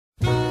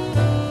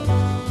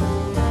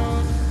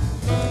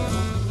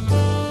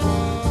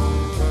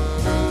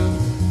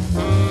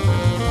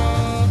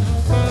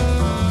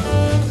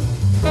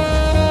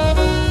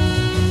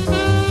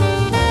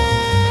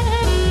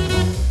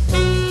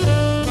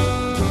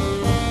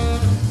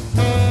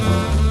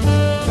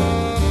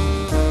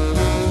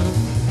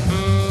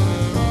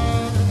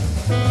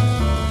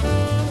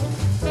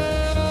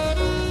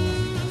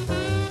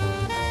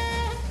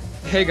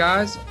Hey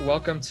guys,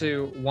 welcome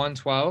to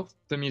 112,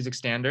 The Music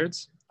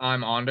Standards.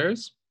 I'm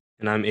Anders,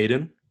 And I'm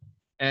Aiden.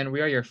 and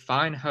we are your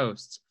fine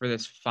hosts for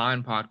this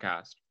fine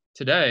podcast.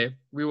 Today,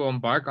 we will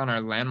embark on our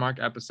landmark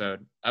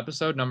episode,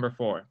 episode number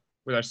 4,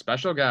 with our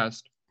special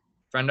guest,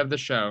 friend of the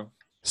show,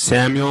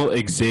 Samuel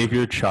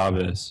Xavier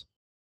Chavez.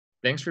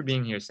 Thanks for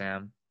being here,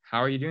 Sam. How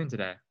are you doing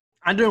today?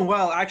 I'm doing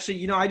well.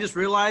 Actually, I just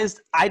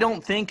realized I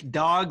don't think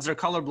dogs are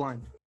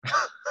colorblind.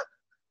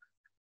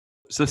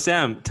 So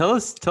Sam, tell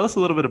us a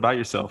little bit about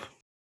yourself.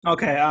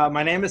 Okay,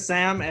 my name is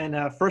Sam,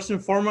 and first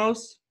and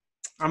foremost,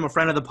 I'm a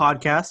friend of the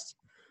podcast.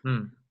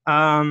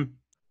 I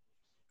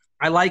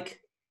like,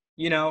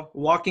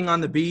 walking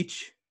on the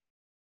beach,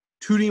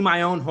 tooting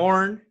my own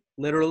horn,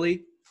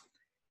 literally,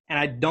 and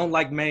I don't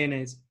like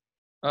mayonnaise.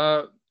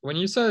 When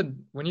you said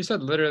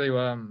literally,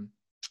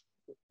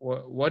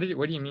 what do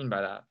you mean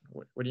by that?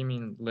 What do you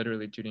mean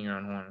literally tooting your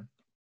own horn?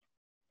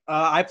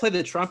 I play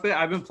the trumpet.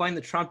 I've been playing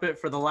the trumpet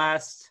for the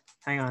last,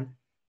 8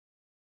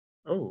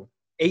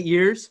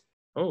 years.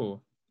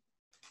 Oh.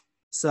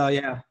 So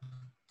yeah.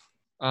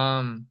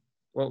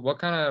 What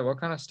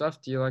kind of stuff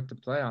do you like to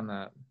play on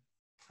that?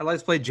 I like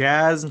to play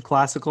jazz and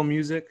classical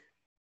music.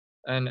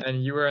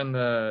 And you were in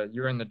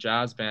the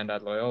jazz band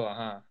at Loyola,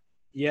 huh?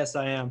 Yes,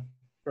 I am.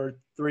 For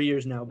 3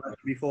 years now, but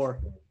before.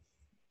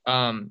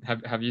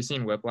 Have you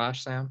seen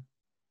Whiplash, Sam?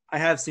 I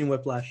have seen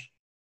Whiplash.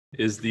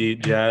 Is the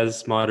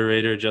jazz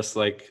moderator just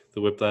like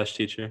the Whiplash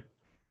teacher?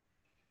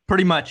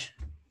 Pretty much.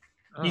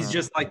 Oh. He's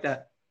just like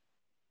that.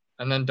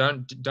 And then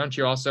don't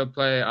you also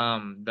play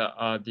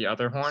the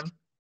other horn?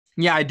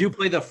 Yeah, I do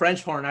play the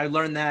French horn. I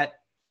learned that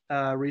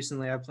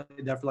recently. I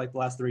played that for like the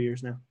last 3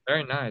 years now.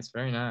 Very nice,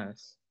 very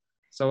nice.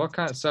 So what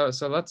kind? So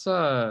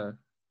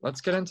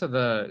let's get into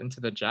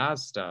the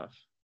jazz stuff.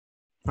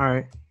 All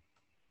right.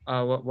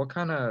 What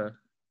kind of?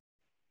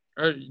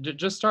 Or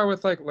just start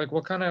with like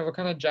what kind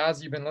of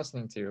jazz you've been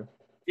listening to?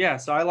 Yeah,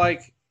 so I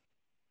like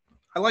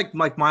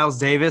Miles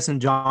Davis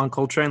and John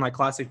Coltrane, like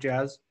classic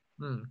jazz.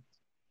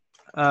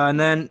 And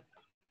then,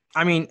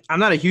 I'm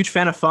not a huge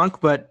fan of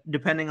funk, but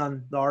depending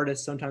on the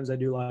artist, sometimes I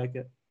do like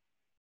it.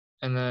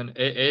 And then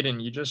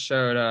Aiden, you just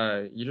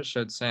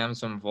showed Sam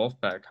some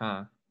Wolfpack,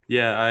 huh?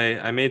 Yeah,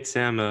 I made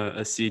Sam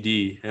a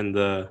CD, and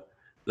the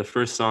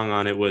first song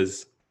on it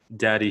was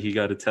 "Daddy, He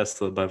Got a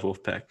Tesla" by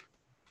Wolfpack.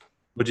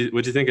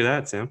 What'd you think of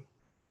that, Sam?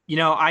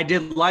 I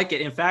did like it.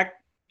 In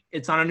fact,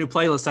 it's on a new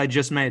playlist I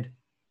just made.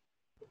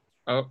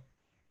 Oh.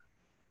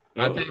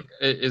 I think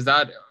is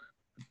that.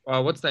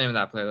 What's the name of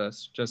that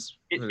playlist? Just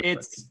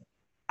it's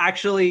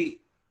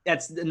actually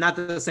that's not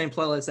the same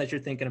playlist that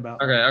you're thinking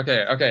about.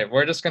 Okay.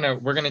 We're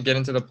gonna get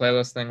into the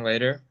playlist thing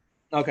later.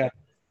 Okay.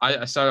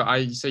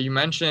 So you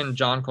mentioned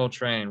John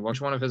Coltrane.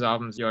 Which one of his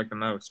albums do you like the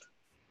most?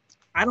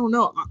 I don't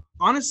know.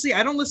 Honestly,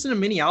 I don't listen to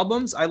mini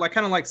albums. I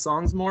kind of like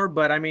songs more,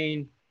 but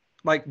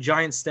like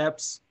Giant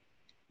Steps.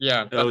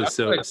 Yeah.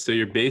 So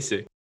you're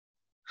basic.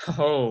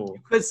 Oh.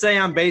 You could say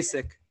I'm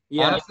basic.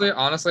 Yeah.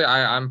 Honestly,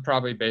 I'm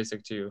probably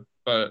basic too,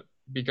 but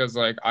because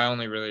like I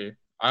only really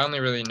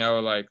know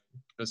like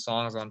the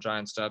songs on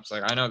Giant Steps.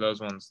 Like I know those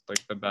ones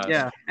like the best.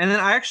 Yeah, and then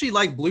I actually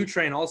like Blue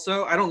Train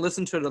also. I don't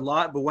listen to it a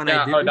lot, but when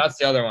I do. Oh, that's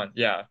the other one.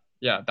 Yeah,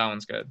 that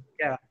one's good.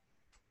 Yeah.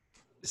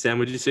 Sam,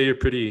 would you say you're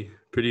pretty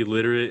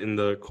literate in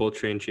the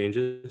Coltrane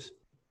changes?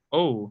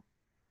 Oh.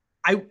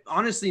 I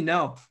honestly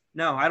no,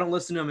 I don't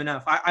listen to him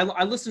enough.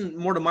 I listen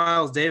more to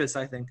Miles Davis,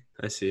 I think.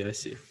 I see.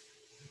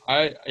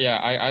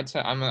 I'd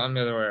say I'm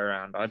the other way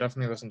around. I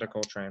definitely listen to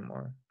Coltrane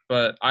more,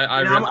 but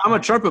I'm a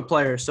trumpet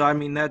player, so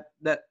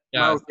that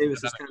Miles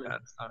Davis is kind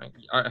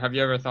of. Have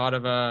you ever thought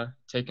of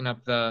taking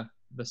up the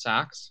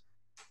sax?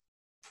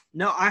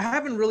 No, I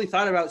haven't really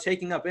thought about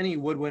taking up any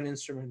woodwind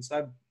instruments.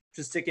 I'm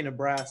just sticking to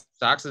brass.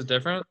 Sax is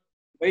different.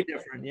 Way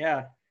different,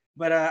 yeah.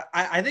 But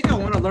I think I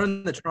want to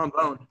learn the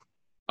trombone.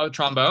 Oh,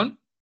 trombone?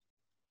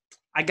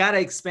 I gotta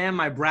expand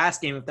my brass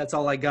game if that's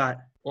all I got.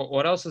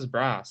 What else is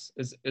brass?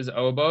 Is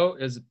oboe?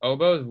 Is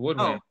oboe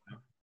woodwind? Oh,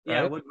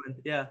 yeah, right?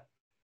 Woodwind. Yeah.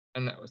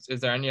 And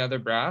is there any other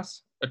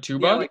brass? A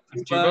tuba? Yeah, like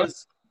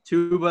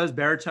tubas,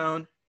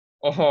 baritone.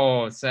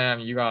 Oh, Sam,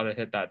 you gotta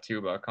hit that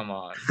tuba. Come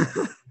on.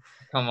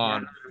 Come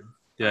on.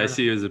 Yeah, I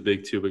see you as a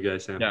big tuba guy,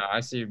 Sam. Yeah, I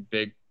see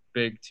big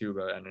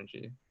tuba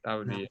energy. That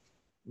would be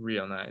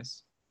real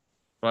nice.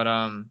 But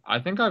I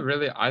think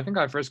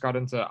I first got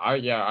into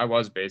I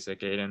was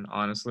basic, Aiden,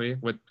 honestly.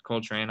 With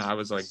Coltrane, I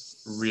was like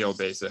real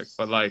basic.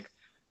 But like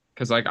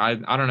cause like I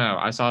don't know,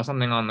 I saw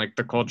something on like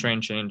the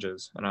Coltrane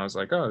changes and I was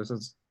like, oh, this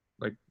is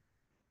like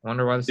I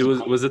wonder why this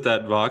was it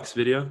that Vox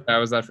video? Yeah, it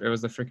was the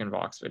freaking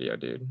Vox video,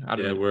 dude.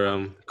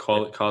 Where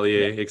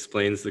Collier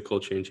explains the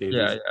Coltrane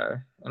changes. Yeah.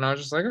 And I was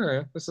just like,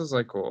 okay, this is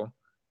like cool.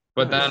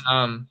 But then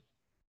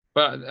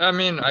but I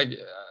mean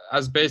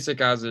as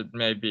basic as it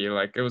may be,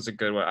 like it was a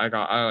good one.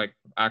 I like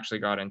actually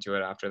got into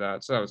it after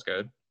that, so that was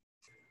good.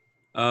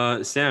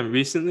 Sam,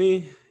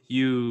 recently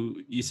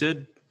you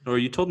said, or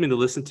you told me to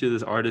listen to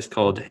this artist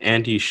called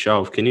Andy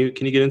Shauf. Can you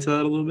get into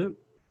that a little bit?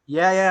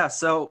 Yeah.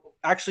 So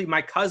actually,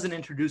 my cousin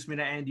introduced me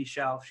to Andy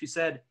Shauf. She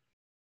said,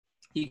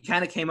 he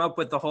kind of came up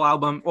with the whole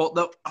album. Well,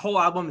 the whole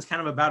album is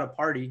kind of about a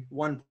party,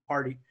 one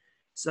party.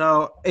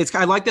 So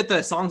I like that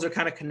the songs are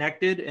kind of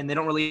connected and they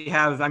don't really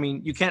have, I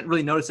mean, you can't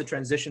really notice the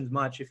transitions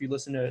much if you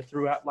listen to it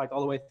throughout, like all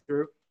the way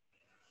through.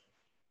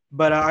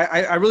 But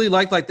I really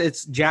like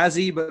it's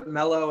jazzy but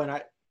mellow,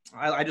 and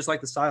I just like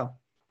the style.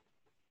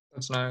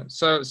 That's nice.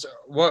 So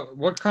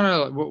what kind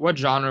of what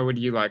genre would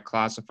you like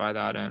classify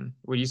that in?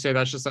 Would you say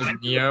that's just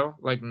like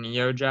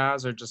neo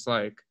jazz, or just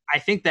like? I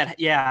think that,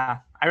 yeah,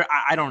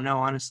 I don't know,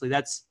 honestly.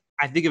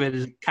 I think of it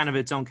as kind of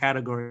its own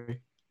category.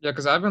 Yeah,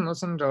 because I've been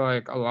listening to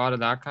like a lot of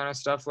that kind of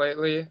stuff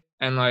lately,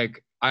 and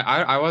like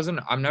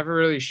I'm never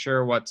really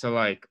sure what to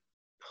like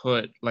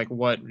put, like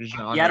what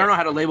genre. Yeah, I don't know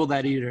how to label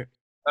that either.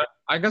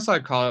 I guess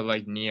I'd call it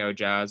like neo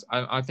jazz.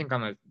 I think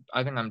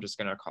I'm just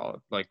gonna call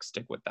it, like,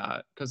 stick with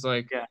that, because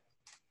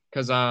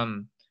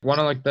one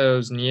of like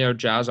those neo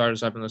jazz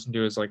artists I've been listening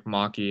to is like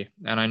Maki,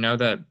 and I know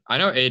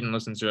Aiden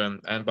listens to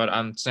him,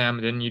 but Sam,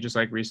 didn't you just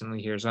like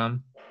recently hear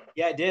some?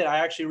 Yeah, I did. I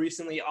actually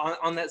recently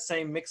on that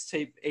same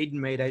mixtape Aiden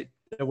made,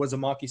 there was a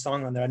Maki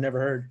song on there I'd never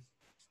heard.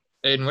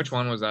 Aiden, which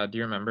one was that? Do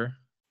you remember?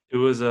 It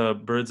was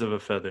Birds of a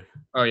Feather.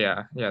 Oh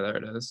yeah, there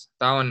it is.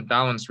 That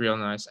one's real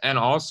nice. And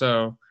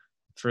also,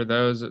 for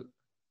those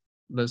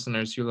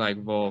listeners who like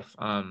Wolf,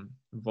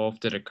 Wolf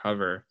did a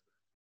cover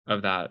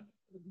of that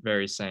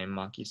very same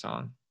Maki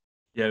song.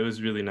 Yeah, it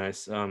was really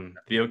nice.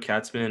 Theo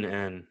Katzman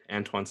and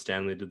Antoine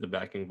Stanley did the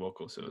backing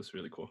vocal, so it was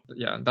really cool.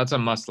 Yeah, that's a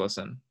must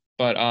listen.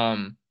 But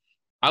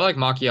I like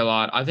Maki a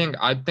lot. I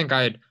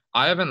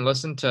haven't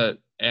listened to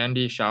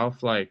Andy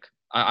Schauf. Like,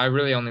 I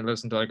really only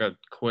listened to like a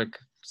quick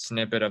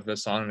snippet of the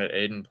song that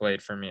Aiden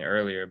played for me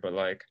earlier, but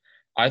like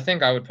I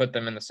think I would put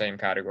them in the same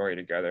category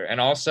together. And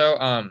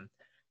also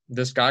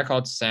this guy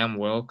called Sam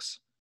Wilkes,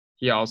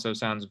 he also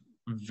sounds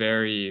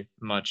very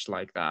much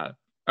like that.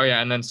 Oh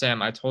yeah, and then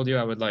Sam, I told you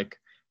I would like,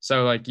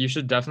 so like you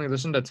should definitely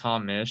listen to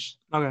Tom Misch.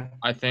 Okay.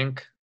 I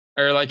think,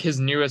 or like his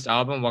newest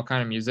album, What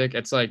Kind of Music.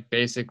 It's like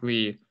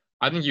basically,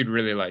 I think you'd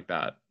really like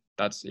that.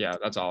 That's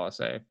all I'll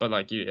say. But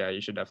like you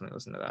should definitely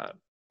listen to that.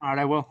 All right,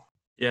 I will.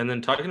 Yeah, and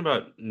then talking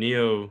about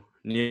neo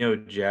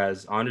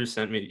jazz, Andrew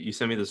sent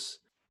me this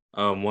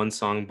one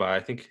song by, I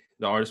think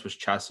the artist was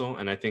Chassel,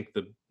 and I think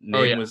the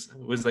name was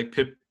like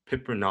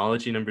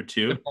Pipronology number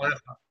 2.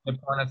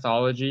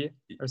 Ornithology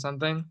or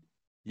something.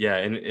 Yeah,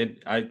 and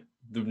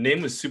the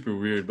name was super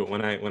weird, but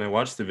when I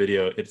watched the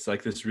video, it's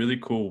like this really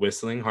cool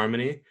whistling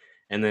harmony,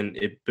 and then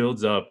it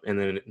builds up, and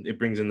then it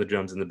brings in the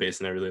drums and the bass,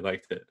 and I really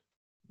liked it.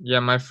 Yeah,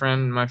 my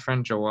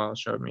friend Joel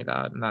showed me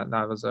that, and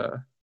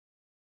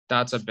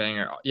that's a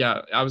banger.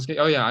 Yeah,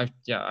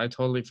 I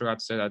totally forgot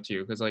to say that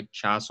too, because like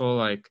Chassel,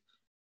 like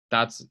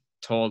that's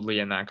totally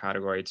in that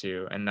category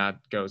too, and that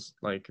goes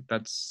like,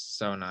 that's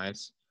so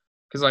nice,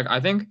 because like I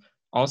think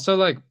also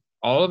like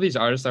all of these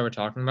artists that we're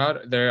talking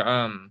about,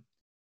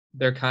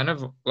 they're kind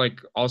of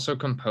like also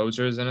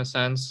composers in a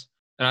sense,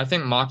 and I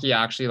think Maki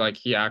actually, like,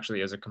 he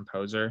actually is a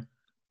composer,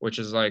 which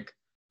is like,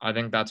 I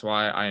think that's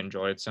why I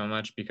enjoy it so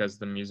much, because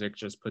the music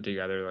just put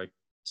together like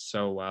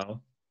so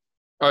well.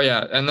 Oh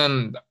yeah, and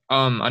then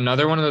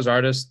another one of those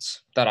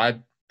artists that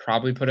I'd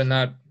probably put in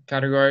that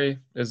category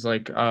is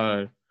like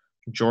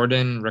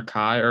Jordan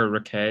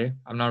Rakei.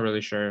 I'm not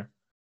really sure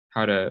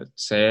how to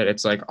say it.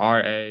 It's like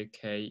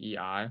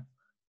Rakei,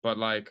 but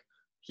like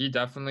he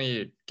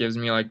definitely gives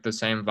me like the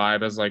same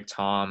vibe as like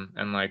Tom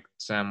and like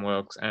Sam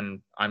Wilkes,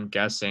 and I'm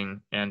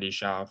guessing Andy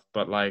Schauf,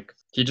 but like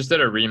he just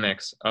did a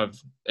remix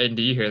of, and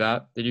did you hear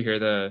that? Did you hear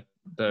the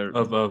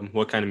of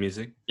What Kind of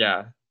Music?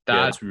 Yeah,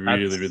 that's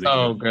really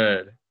so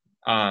good.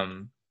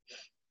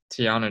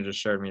 Tiana just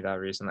showed me that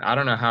recently. I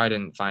don't know how I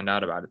didn't find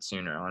out about it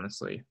sooner,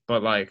 honestly,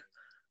 but like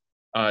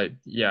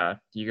yeah,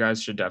 you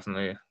guys should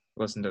definitely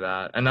listen to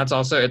that. And it's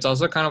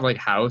also kind of like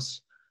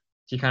house.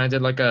 He kind of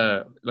did like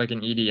an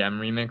EDM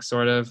remix,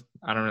 sort of.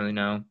 I don't really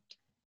know,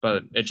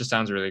 but it just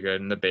sounds really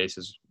good, and the bass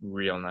is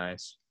real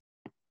nice.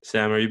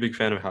 Sam, are you a big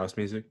fan of house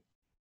music?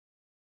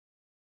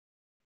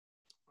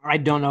 I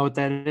don't know what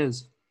that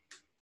is.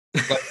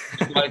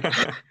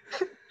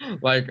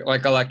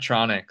 like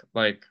electronic,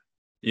 like,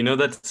 you know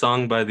that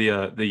song by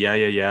the Yeah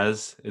Yeah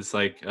Yeahs? It's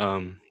like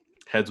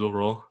Heads Will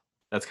Roll.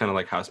 That's kind of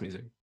like house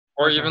music.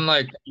 Or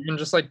even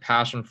just like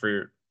Passion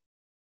Fruit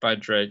by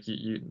Drake.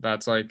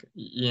 That's like,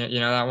 you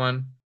know that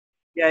one?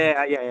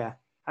 Yeah.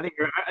 I think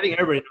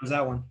everybody knows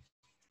that one.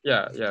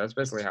 Yeah, it's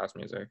basically house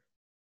music.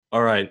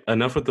 All right,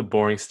 enough with the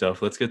boring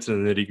stuff. Let's get to the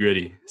nitty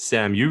gritty.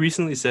 Sam, you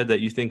recently said that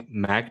you think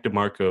Mac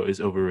DeMarco is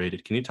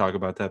overrated. Can you talk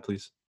about that,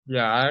 please?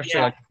 Yeah, I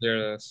actually like to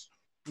hear this.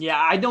 Yeah,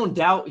 I don't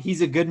doubt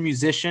he's a good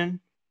musician.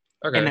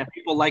 Okay. And that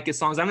people like his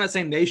songs. I'm not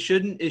saying they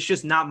shouldn't. It's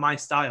just not my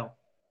style.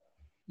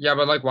 Yeah,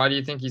 but like, why do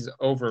you think he's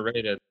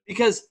overrated?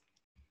 Because,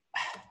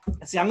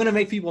 see, I'm gonna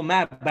make people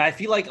mad, but I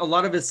feel like a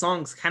lot of his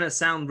songs kind of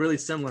sound really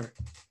similar.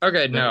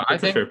 Okay, no, I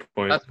think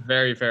that's a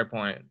very fair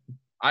point.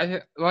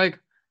 I like,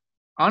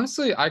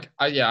 honestly,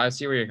 I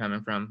see where you're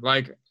coming from.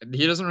 Like,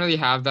 he doesn't really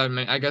have that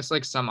many. I guess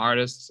like some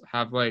artists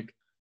have like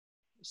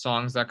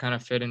songs that kind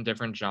of fit in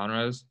different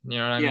genres. You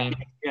know what I mean?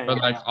 Yeah, but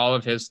like all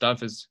of his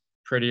stuff is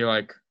pretty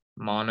like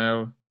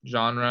mono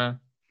genre.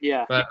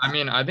 Yeah. But I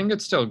mean, I think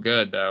it's still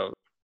good though.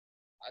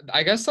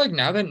 I guess like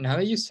now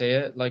that you say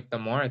it, like the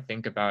more I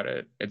think about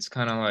it, it's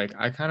kind of like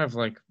I kind of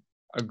like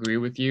agree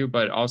with you,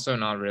 but also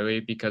not really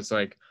because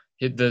like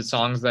the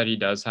songs that he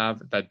does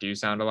have that do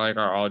sound alike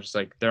are all just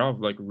like they're all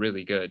like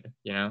really good,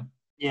 you know?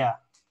 Yeah.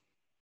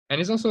 And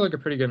he's also like a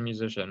pretty good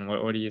musician.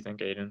 What do you think,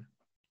 Aiden?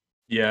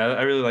 Yeah,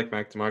 I really like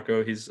Mac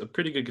DeMarco. He's a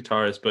pretty good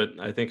guitarist, but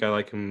I think I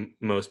like him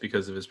most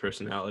because of his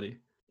personality.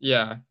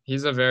 Yeah,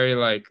 he's a very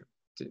like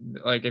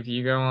if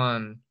you go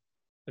on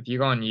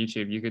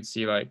YouTube, you could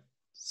see like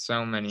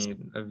so many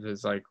of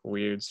his like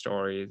weird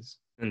stories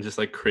and just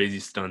like crazy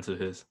stunts of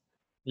his.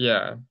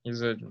 Yeah,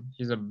 he's a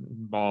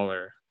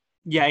baller.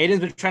 Yeah,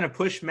 Aiden's been trying to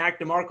push Mac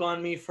DeMarco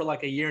on me for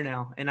like a year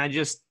now, and I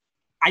just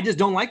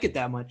don't like it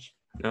that much.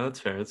 No, that's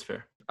fair. That's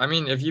fair. I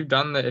mean, if you've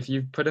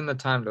put in the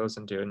time to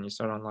listen to it and you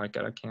still don't like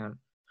it, I can't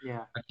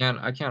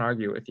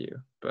argue with you.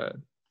 But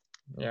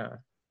yeah.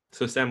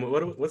 So Sam,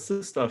 what's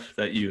the stuff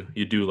that you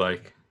do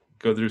like?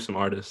 Go through some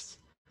artists.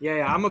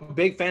 Yeah, I'm a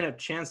big fan of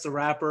Chance the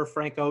Rapper,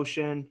 Frank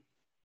Ocean,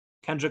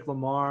 Kendrick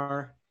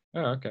Lamar.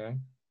 Oh, okay.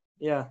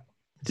 Yeah.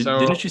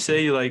 Didn't you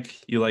say you like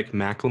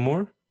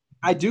Macklemore?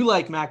 I do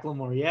like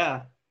Macklemore.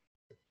 Yeah.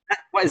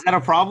 What, is that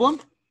a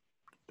problem?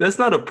 That's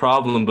not a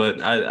problem,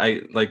 but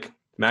I like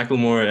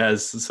Macklemore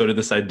has sort of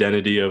this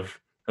identity of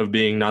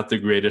being not the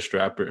greatest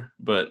rapper,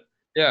 but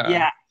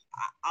yeah.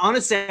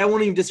 Honestly, I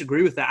won't even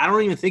disagree with that. I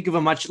don't even think of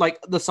him much. Like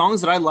the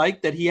songs that I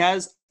like that he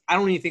has, I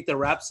don't even think they're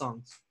rap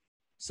songs.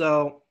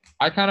 So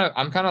I'm kind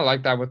of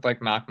like that with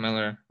like Mac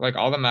Miller. Like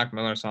all the Mac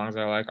Miller songs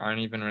I like aren't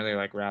even really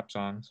like rap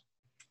songs.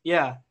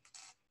 Yeah.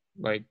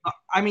 Like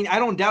I mean, I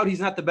don't doubt he's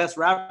not the best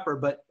rapper,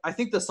 but I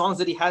think the songs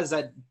that he has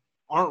that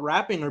aren't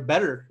rapping are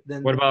better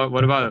than. What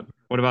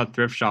about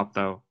Thrift Shop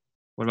though?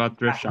 What about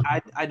Thrift Shop?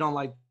 I don't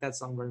like that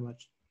song very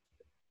much.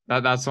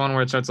 That's the one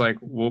where it starts like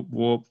whoop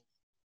whoop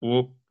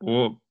whoop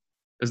whoop.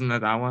 Isn't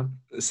that one?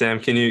 Sam,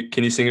 can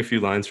you sing a few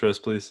lines for us,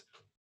 please?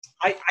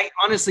 I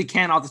honestly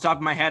can't off the top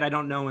of my head. I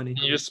don't know any.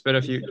 Can you just spit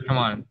a few? Come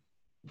on,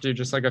 dude,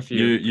 just like a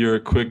few. You're a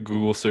quick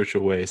Google search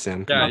away,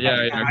 Sam. Yeah. I got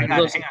it. Hang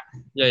on.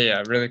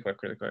 Yeah. Really quick.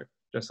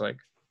 Just like.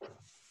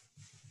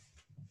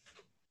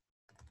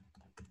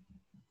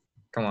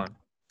 Come on.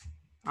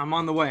 I'm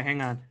on the way.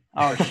 Hang on.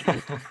 Oh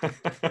shit.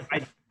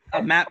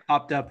 A map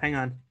popped up. Hang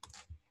on.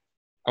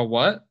 A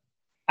what?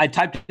 I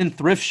typed in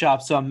thrift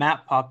shop, so a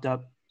map popped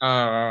up.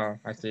 Oh,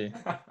 I see.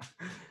 All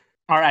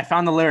right, I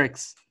found the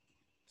lyrics.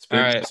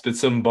 Spit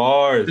some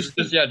bars.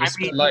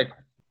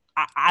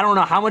 I don't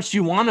know how much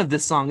you want of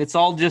this song. It's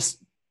all just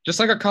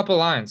like a couple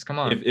lines. Come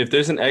on. If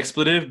there's an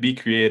expletive, be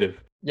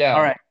creative. Yeah.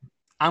 All right.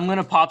 I'm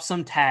gonna pop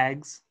some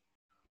tags.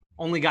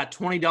 Only got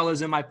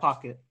 $20 in my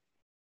pocket.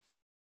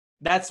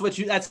 That's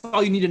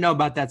all you need to know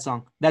about that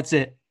song. That's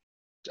it.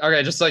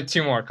 Okay, just like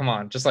two more. Come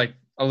on. Just like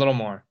a little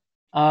more.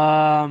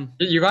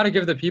 You got to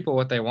give the people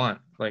what they want.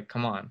 Like,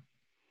 come on.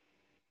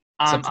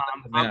 I'm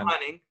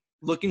hunting,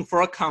 looking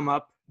for a come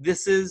up.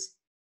 This is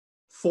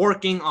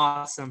forking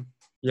awesome.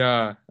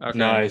 Yeah. Okay.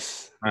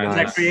 Nice. Was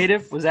that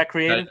creative?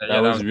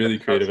 That was really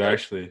creative,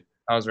 actually.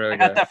 That was really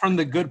good. I got that from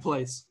The Good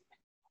Place.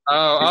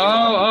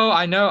 Oh,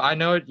 I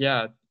know it.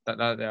 Yeah.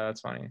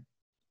 That's funny.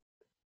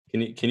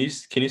 Can you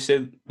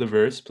say the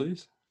verse,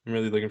 please? I'm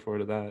really looking forward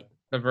to that.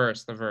 The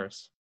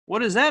verse. What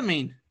does that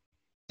mean?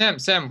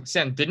 Sam,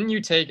 didn't you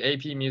take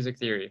AP Music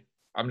Theory?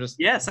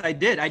 Yes, I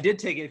did. I did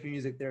take AP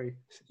Music Theory.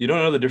 You don't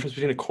know the difference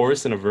between a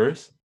chorus and a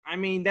verse? I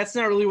mean, that's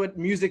not really what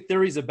music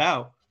theory is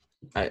about.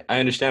 I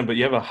understand, but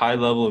you have a high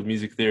level of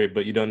music theory,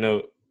 but you don't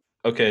know.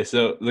 Okay,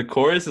 so the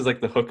chorus is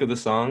like the hook of the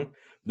song.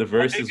 The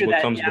verse is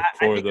what comes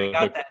before the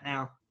hook. That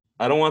now.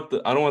 I don't want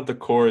the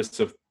chorus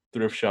of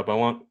Thrift Shop. I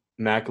want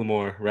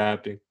Macklemore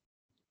rapping.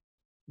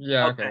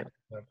 Yeah. Okay.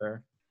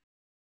 Fair.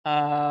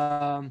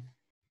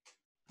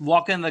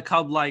 Walk in the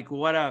club like,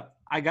 what up?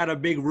 I got a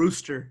big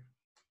rooster.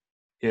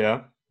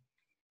 Yeah.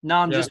 No,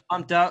 I'm just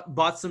pumped up.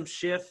 Bought some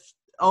shift.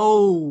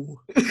 Oh.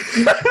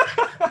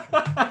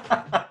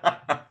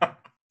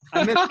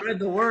 I misread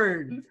the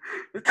word.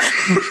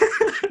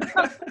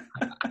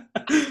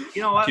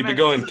 You know what? Keep it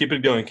going.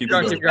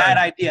 Bad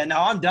idea. No,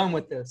 I'm done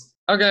with this.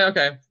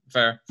 Okay.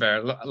 Fair.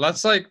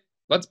 Let's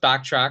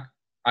backtrack.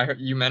 I heard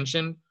you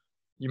mentioned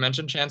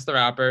Chance the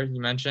Rapper.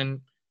 You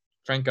mentioned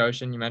Frank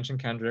Ocean. You mentioned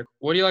Kendrick.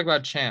 What do you like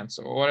about Chance?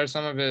 What are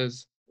some of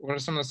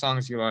the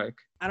songs you like?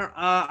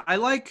 I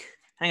like.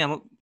 Hang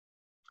on.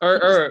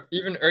 Or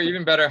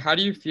even better, how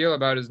do you feel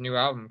about his new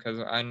album? Because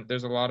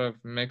there's a lot of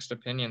mixed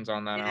opinions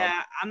on that album.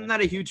 Yeah, I'm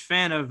not a huge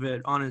fan of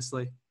it,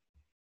 honestly.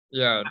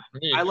 Yeah,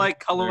 I like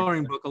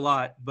Coloring Book a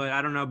lot, but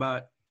I don't know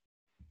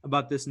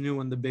about this new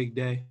one, The Big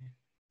Day.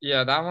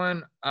 Yeah, that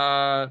one.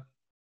 I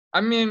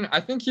mean,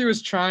 I think he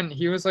was trying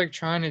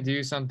to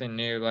do something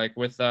new, like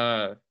with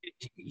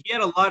He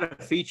had a lot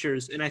of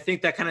features, and I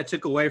think that kind of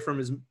took away from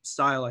his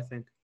style, I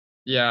think.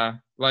 Yeah,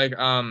 like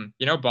Ball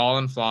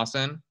and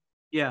Flossin'.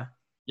 Yeah.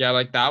 Yeah,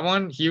 like that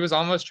one, he was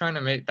almost trying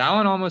to make that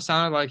one almost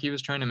sounded like he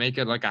was trying to make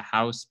it like a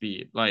house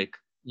beat. Like,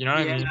 you know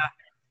what I mean?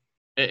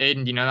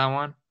 Aiden, do you know that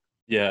one?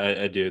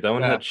 Yeah, I do. That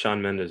one had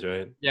Shawn Mendes,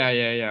 right? Yeah,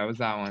 it was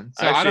that one.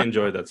 So I actually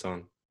enjoyed that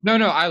song. No,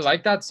 I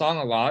like that song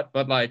a lot,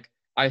 but like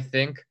I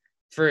think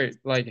for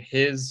like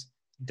his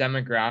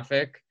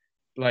demographic,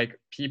 like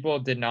people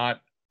did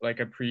not like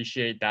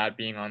appreciate that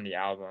being on the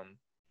album.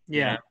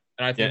 You know? Yeah.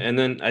 And I think and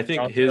then I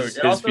think his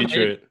it also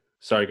feature. made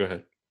Sorry, go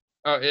ahead.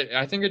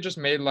 I think it just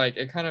made like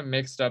it kind of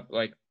mixed up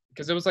like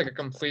because it was like a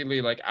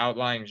completely like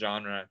outlying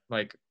genre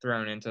like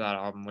thrown into that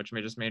album, which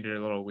just made it a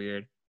little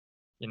weird,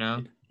 you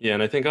know? Yeah,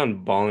 and I think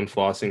on Ballin'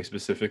 Flossing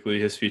specifically,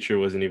 his feature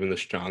wasn't even the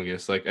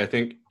strongest. Like I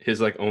think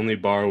his like only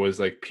bar was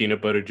like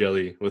peanut butter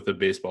jelly with a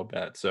baseball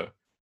bat. So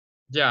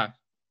Yeah,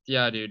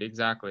 dude,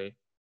 exactly.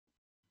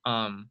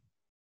 Um,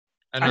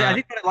 and I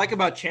think what I like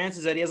about Chance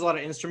is that he has a lot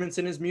of instruments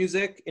in his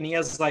music, and he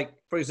has like,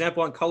 for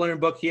example, on Coloring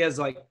Book, he has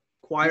like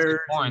choirs.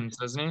 horns,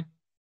 doesn't he?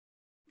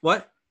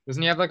 What?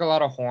 Doesn't he have like a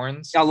lot of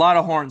horns? Yeah, a lot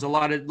of horns, a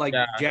lot of like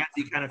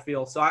jazzy kind of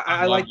feel. So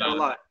I like that a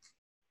lot.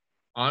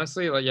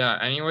 Honestly, like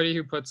anybody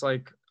who puts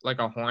like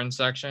a horn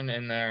section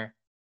in their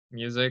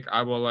music,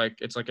 I will like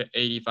it's like an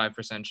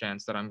 85%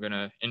 chance that I'm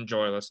gonna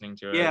enjoy listening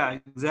to it. Yeah,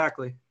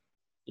 exactly.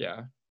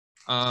 Yeah.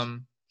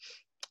 And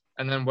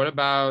then what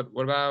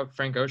about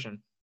Frank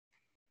Ocean?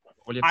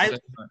 What do you have to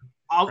say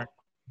about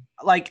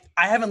Frank?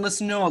 I haven't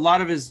listened to a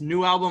lot of his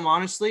new album,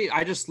 honestly.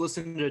 I just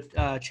listened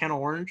to Channel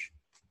Orange.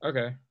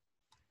 Okay.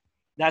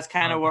 That's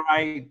kind of where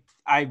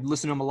I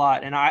listen to him a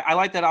lot, and I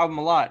like that album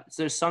a lot.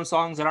 So there's some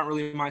songs that aren't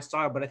really my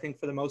style, but I think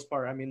for the most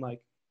part, I mean,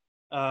 like,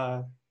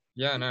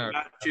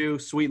 you,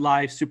 Sweet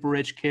Life, Super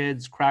Rich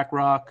Kids, Crack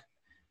Rock,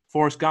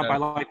 Forrest Gump. I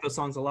like those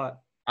songs a lot.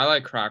 I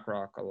like Crack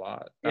Rock a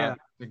lot. That's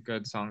a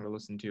good song to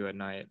listen to at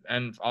night.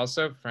 And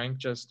also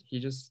Frank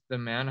the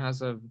man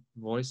has a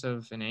voice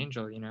of an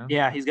angel, you know?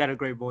 Yeah, he's got a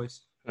great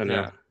voice. I know.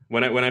 Yeah.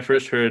 When I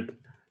first heard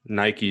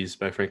Nikes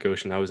by Frank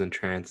Ocean, I was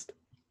entranced.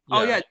 Yeah.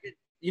 Oh yeah.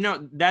 You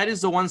know, that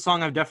is the one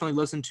song I've definitely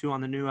listened to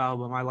on the new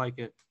album. I like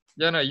it.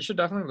 Yeah, no, you should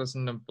definitely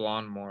listen to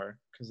Blonde more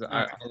because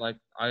I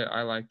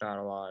like that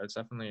a lot. It's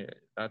definitely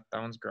that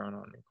one's grown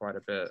on me quite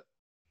a bit.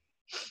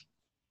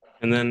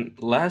 And then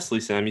lastly,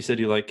 Sam, you said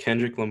you like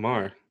Kendrick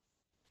Lamar.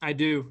 I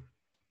do.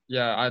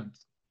 Yeah,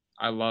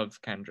 I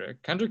love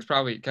Kendrick. Kendrick's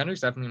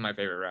definitely my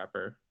favorite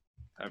rapper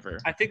ever.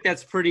 I think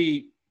that's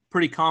pretty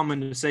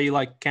common to say you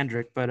like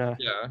Kendrick, but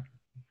yeah.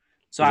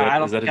 So I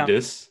don't. Is that a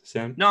diss,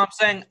 Sam? No, I'm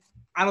saying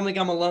I don't think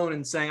I'm alone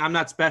in saying I'm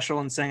not special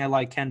in saying I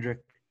like Kendrick.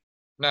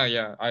 No,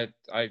 yeah, I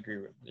agree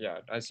with. Yeah,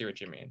 I see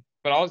what you mean.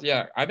 But also,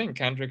 yeah, I think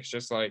Kendrick's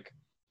just like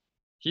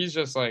he's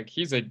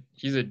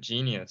a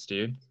genius,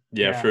 dude.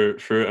 Yeah,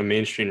 for a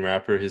mainstream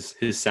rapper,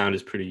 his sound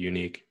is pretty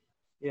unique.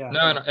 Yeah.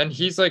 No, and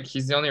he's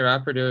the only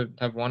rapper to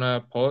have won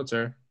a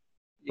Pulitzer.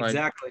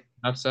 Exactly.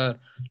 I've said.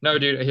 No,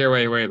 dude. Here,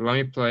 wait. Let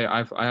me play.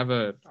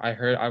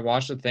 I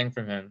watched a thing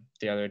from him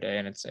the other day,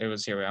 and it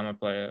was here. Wait, I'm gonna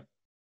play it.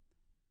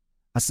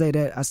 I say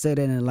that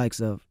in the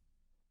likes of,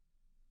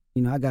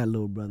 you know, I got a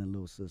little brother and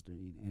little sister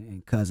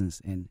and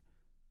cousins, and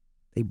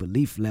their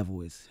belief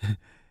level is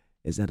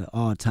at an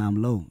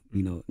all-time low.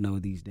 You know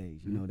these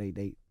days. You know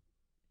they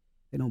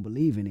don't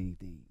believe in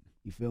anything.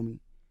 You feel me?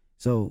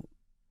 So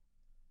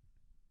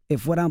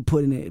if what I'm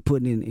putting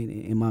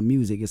in my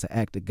music is an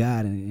act of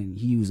God and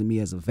he using me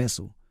as a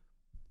vessel,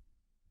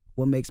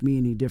 what makes me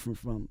any different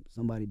from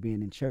somebody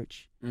being in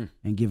church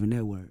and giving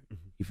their word?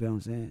 You feel what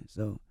I'm saying?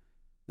 So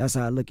that's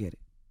how I look at it.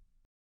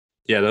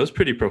 Yeah, that was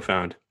pretty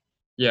profound.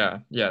 Yeah,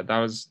 that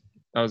was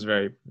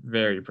very,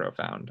 very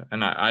profound.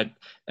 And I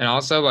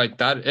also like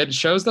that it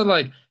shows that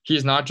like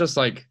he's not just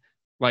like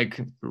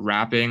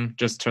rapping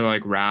just to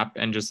like rap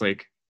and just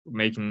like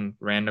making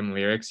random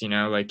lyrics, you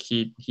know, like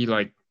he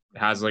like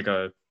has like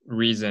a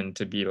reason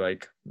to be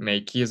like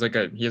he has like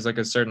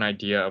a certain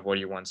idea of what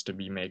he wants to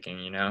be making,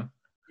 you know?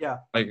 Yeah.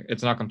 Like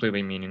it's not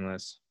completely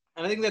meaningless.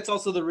 And I think that's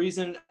also the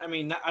reason, I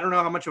mean, I don't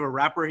know how much of a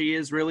rapper he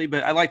is really,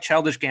 but I like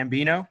Childish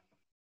Gambino.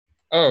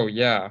 Oh,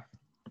 yeah.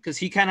 Because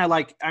he kind of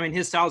like, I mean,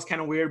 his style is kind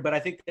of weird, but I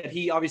think that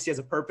he obviously has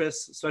a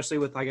purpose, especially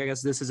with like, I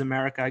guess This Is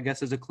America, I guess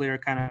there's a clear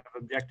kind of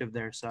objective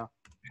there. So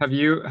have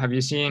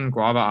you seen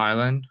Guava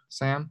Island,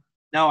 Sam?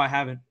 No, I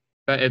haven't.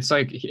 But it's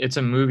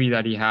a movie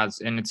that he has,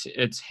 and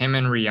it's him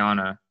and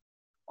Rihanna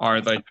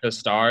are like the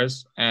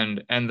stars,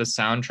 and the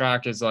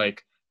soundtrack is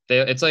like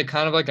it's like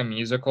kind of like a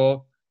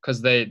musical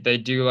because they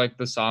do like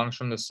the songs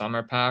from the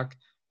Summer Pack,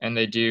 and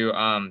they do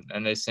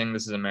and they sing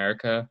This Is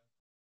America.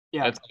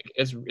 Yeah,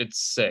 it's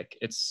sick.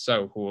 It's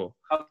so cool.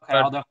 Okay,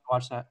 I'll definitely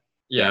watch that.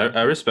 Yeah,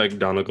 I respect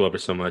Donald Glover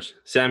so much.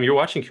 Sam, you're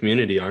watching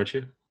Community, aren't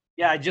you?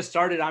 Yeah, I just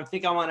started. I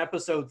think I'm on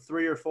episode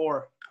 3 or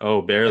 4.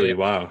 Oh, barely.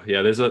 Wow.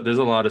 Yeah, there's a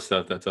lot of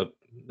stuff that's up.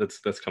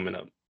 That's coming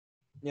up.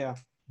 Yeah.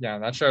 Yeah,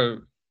 that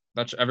show.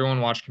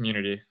 Everyone watch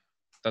Community.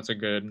 That's a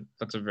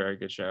very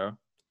good show.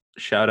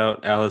 Shout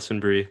out Allison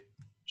Brie.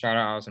 Shout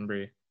out Allison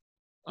Brie.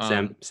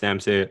 Sam,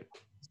 say it.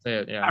 Say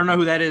it. Yeah. I don't know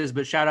who that is,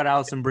 but shout out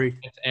Allison Brie.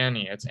 It's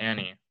Annie.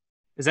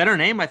 Is that her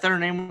name? I thought her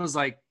name was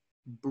like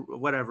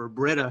whatever,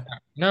 Britta.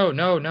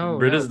 No.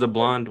 Britta's the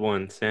blonde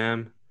one.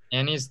 Sam.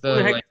 Annie's the.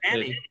 Who the heck is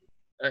Annie?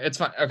 It's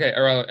fine. Okay.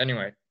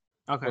 Anyway.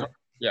 Okay.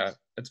 Yeah,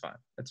 it's fine.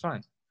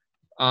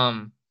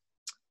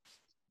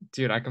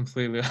 Dude, I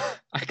completely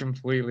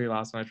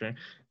lost my train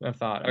of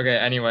thought. Okay,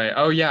 anyway.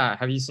 Oh yeah,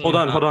 have you seen? Hold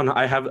on.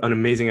 I have an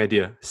amazing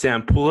idea.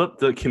 Sam, pull up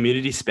the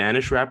Community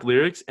Spanish rap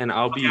lyrics, and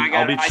I'll be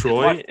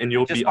Troy, and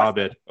you'll be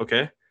Abed.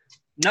 Okay?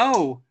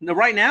 No,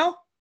 right now.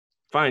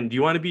 Fine. Do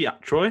you want to be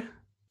Troy?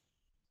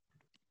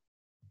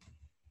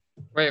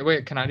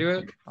 Wait. Can I do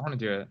it? I want to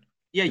do it.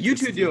 Yeah, you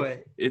two do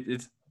it.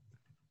 It's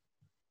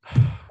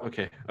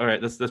okay. All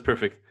right. That's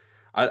perfect.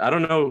 I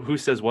don't know who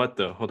says what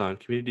though. Hold on.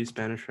 Community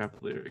Spanish rap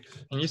lyrics.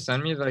 Can you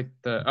send me like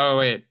the? Oh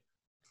wait.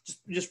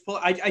 Just pull.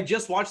 I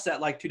just watched that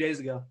like 2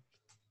 days ago.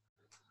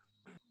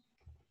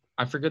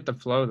 I forget the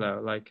flow though.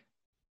 Like.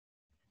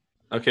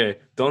 Okay.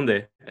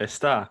 ¿Dónde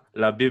está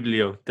la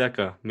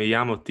biblioteca? Me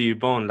llamo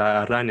Tibón,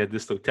 la araña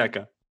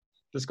discoteca.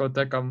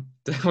 Discoteca.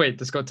 Wait.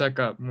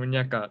 Discoteca.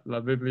 Muñeca.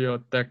 La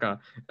biblioteca.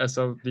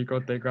 Eso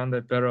bigote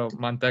grande pero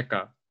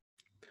manteca.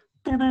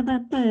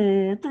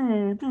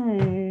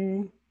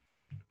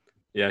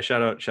 Yeah,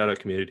 shout out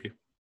community.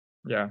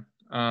 Yeah.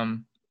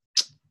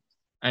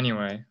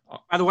 Anyway.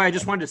 By the way, I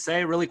just wanted to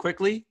say really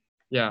quickly.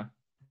 Yeah.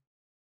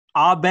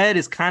 Abed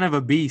is kind of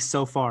a beast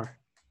so far.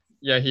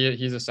 Yeah,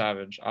 he's a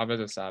savage.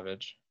 Abed's a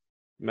savage.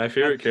 My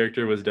favorite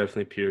character was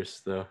definitely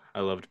Pierce, though.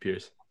 I loved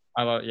Pierce.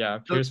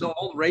 Pierce. The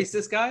old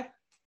racist guy?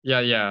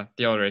 Yeah,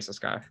 the old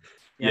racist guy.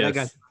 Yeah,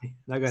 yes.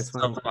 That guy's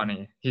funny. So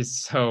funny. He's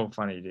so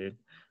funny, dude.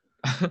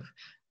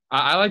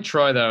 I like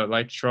Troy though.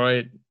 Like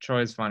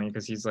Troy's funny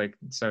because he's like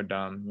so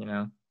dumb, you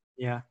know.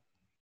 Yeah.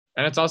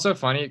 And it's also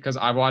funny because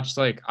I watched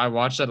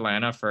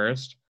Atlanta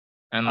first,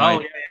 and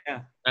like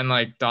and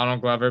like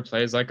Donald Glover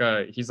plays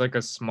he's like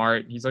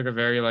a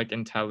very like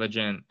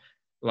intelligent,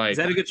 like. Is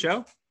that a good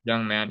show?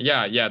 Young man.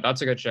 Yeah,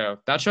 that's a good show.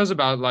 That show's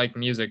about like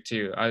music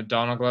too.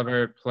 Donald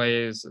Glover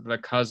plays the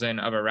cousin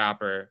of a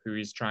rapper who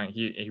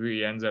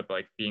he ends up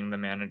like being the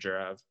manager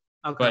of.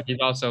 Okay. But he's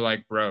also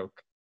like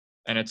broke.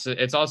 And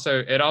it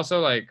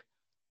also like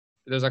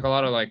there's like a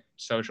lot of like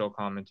social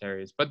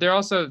commentaries, but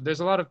there's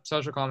a lot of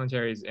social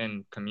commentaries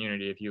in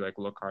Community if you like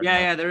look hard enough.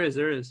 Yeah, there is.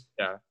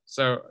 Yeah.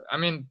 So I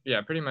mean,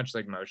 yeah, pretty much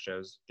like most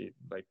shows,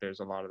 like there's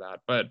a lot of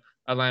that. But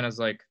Atlanta's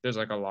like there's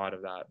like a lot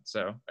of that.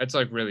 So it's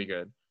like really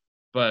good.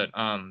 But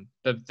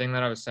the thing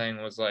that I was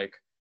saying was like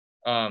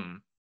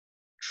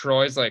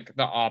Troy's like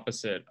the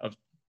opposite of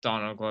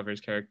Donald Glover's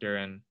character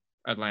in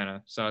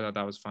Atlanta. So I thought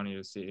that was funny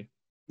to see.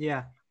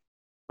 Yeah.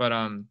 But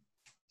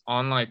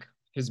on like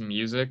his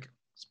music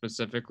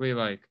specifically,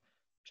 like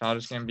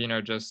Childish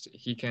Gambino, just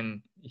he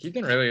can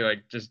really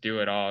like just do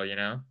it all, you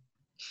know.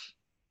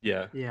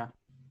 Yeah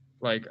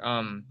Like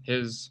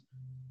his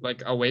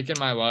like Awaken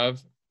My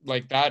Love,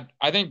 like that,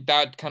 I think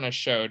that kind of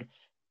showed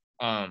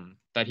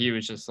that he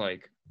was just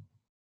like,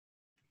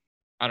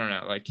 I don't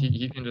know, like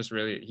he can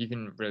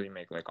really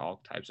make like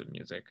all types of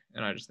music,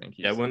 and I just think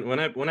he's... Yeah,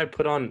 when I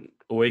put on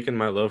Awaken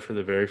My Love for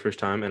the very first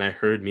time and I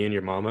heard Me and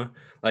Your Mama,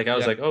 like I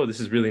was like, oh, this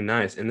is really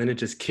nice, and then it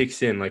just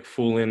kicks in like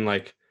full in,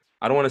 like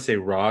I don't want to say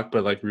rock,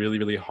 but like really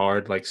really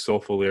hard like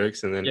soulful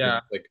lyrics, and then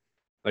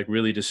like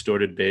really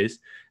distorted bass,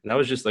 and that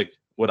was just like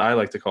what I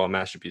like to call a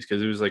masterpiece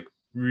because it was like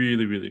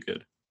really really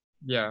good.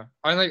 Yeah,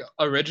 I like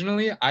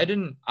originally I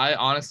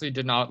honestly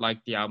did not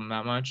like the album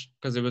that much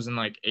because it was in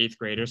like 8th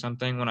grade or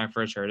something when I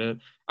first heard it.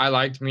 I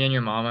liked Me and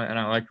Your Mama and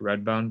I liked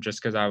Redbone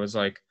just because I was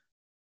like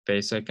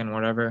basic and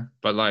whatever,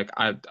 but like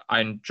I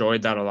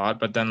enjoyed that a lot,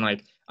 but then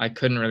like I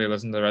couldn't really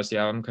listen to the rest of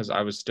the album because I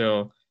was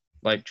still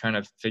like trying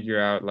to figure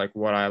out like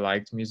what I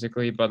liked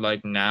musically. But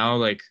like now,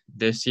 like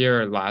this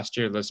year or last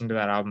year, listening to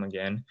that album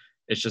again,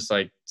 it's just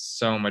like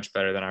so much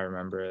better than I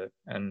remember it.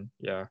 And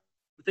yeah.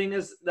 The thing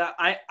is that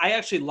I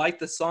actually like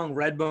the song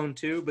Redbone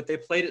too, but they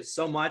played it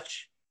so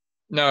much.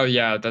 No,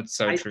 yeah, that's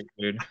so true,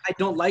 dude. I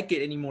don't like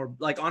it anymore.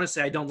 Like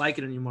honestly, I don't like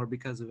it anymore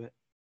because of it.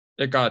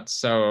 It got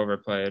so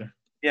overplayed.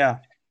 Yeah.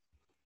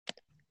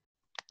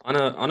 On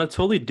a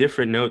totally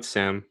different note,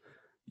 Sam,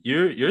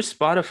 your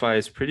Spotify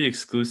is pretty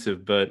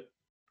exclusive, but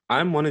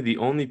I'm one of the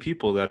only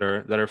people that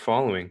are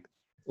following.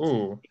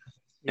 Ooh.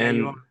 Yeah,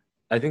 and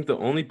I think the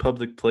only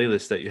public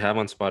playlist that you have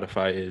on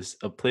Spotify is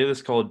a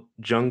playlist called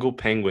Jungle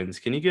Penguins.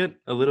 Can you get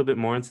a little bit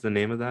more into the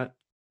name of that?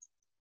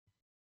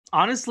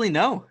 Honestly,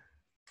 no.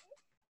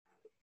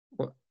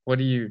 What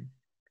do you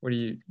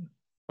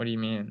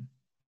mean?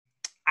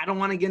 I don't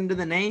want to get into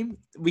the name.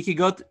 We could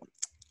go.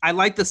 I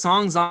like the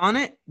songs on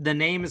it. The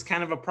name is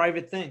kind of a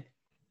private thing.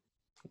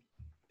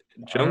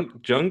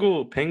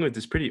 Jungle Penguins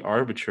is pretty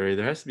arbitrary.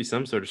 There has to be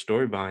some sort of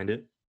story behind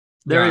it.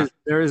 There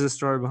is a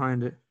story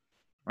behind it.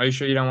 Are you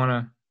sure you don't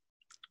want to?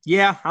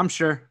 Yeah, I'm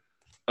sure.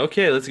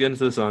 Okay, let's get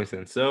into the songs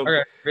then. So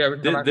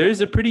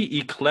there's a pretty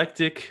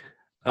eclectic.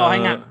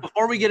 Hang on.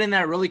 Before we get in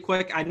that really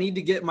quick, I need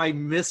to get my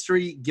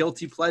mystery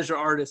guilty pleasure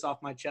artist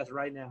off my chest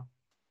right now.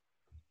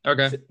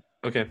 Okay.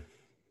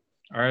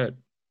 All right.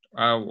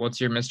 What's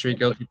your mystery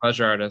guilty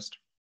pleasure artist?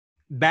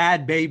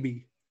 Bad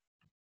Baby.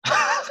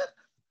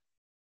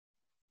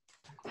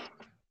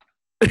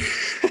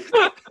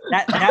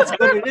 That's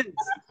what it is.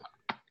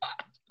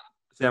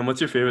 Sam,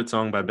 what's your favorite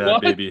song by Bad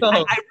Baby?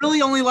 I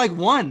really only like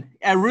one.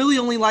 I really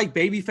only like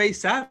Babyface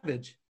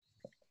Savage.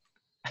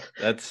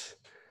 That's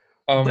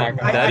Oh my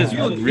But god. That I is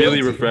feel really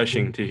guilty.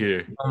 refreshing to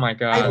hear. Oh my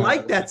god. I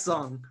like that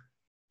song.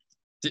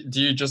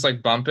 Do you just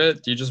like bump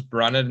it? Do you just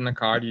run it in the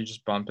car? Do you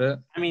just bump it?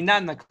 I mean,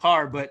 not in the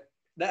car, but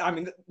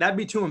that'd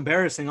be too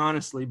embarrassing,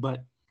 honestly.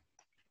 But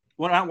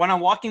when I'm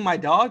walking my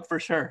dog, for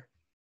sure.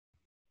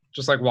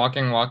 Just like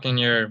walking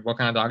your what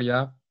kind of dog do you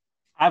have?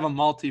 I have a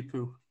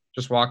Maltipoo.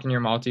 Just walking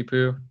your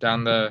Maltipoo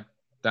down the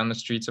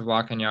streets of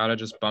La Cañada,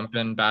 just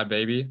bumping Bad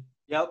Baby.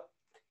 Yep.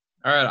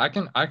 All right, I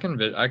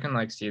can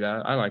like see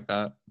that. I like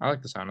that. I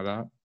like the sound of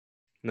that.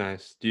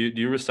 Nice. Do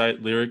you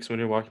recite lyrics when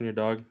you're walking your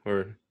dog,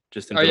 or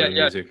just Oh enjoy yeah, the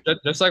yeah. music?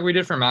 Just like we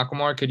did for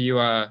Macklemore, could you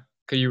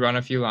run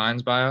a few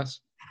lines by us?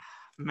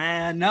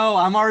 Man, no,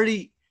 I'm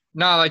already.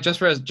 No, like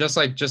just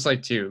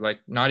like two, like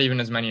not even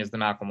as many as the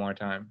Macklemore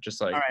time. Just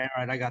like All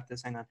right, I got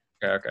this. Hang on.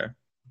 okay.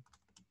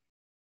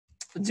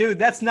 Dude,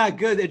 that's not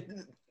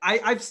good.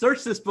 I've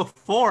searched this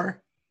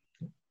before.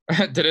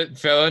 Did it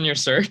fill in your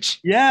search?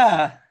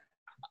 Yeah.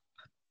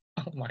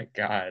 Oh my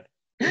god.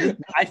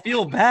 I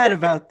feel bad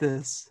about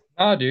this.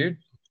 Oh, dude,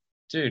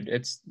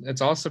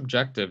 it's all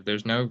subjective.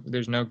 There's no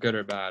good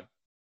or bad.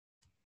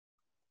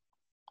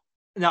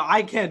 No,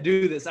 I can't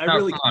do this. I No,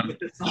 really come can't on. get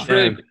this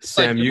on.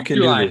 Sam, you can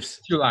two do lines,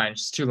 this. 2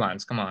 lines, 2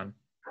 lines. Come on.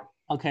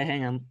 Okay,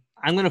 hang on.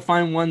 I'm gonna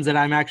find ones that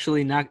I'm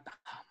actually not. Oh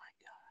my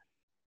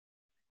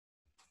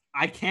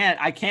god.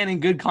 I can't in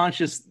good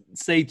conscience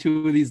say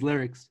 2 of these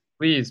lyrics.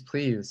 Please.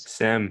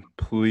 Sam,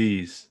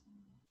 please.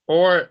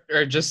 Or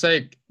just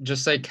say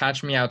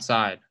catch me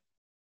outside.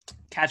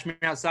 Catch me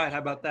outside. How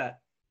about that?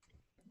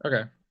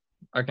 Okay.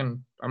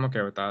 I'm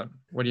okay with that.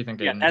 What do you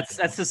think, Yeah, Aiden?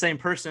 that's the same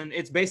person.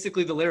 It's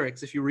basically the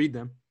lyrics if you read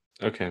them.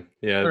 Okay.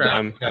 Yeah,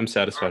 Okay. I'm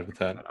satisfied with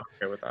that. I'm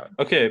okay with that.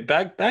 Okay,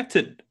 back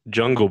to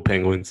Jungle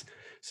Penguins.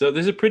 So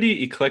there's a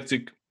pretty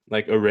eclectic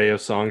like array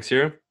of songs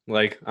here.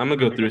 Like I'm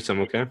gonna go through some,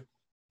 okay?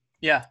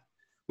 Yeah.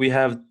 We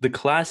have the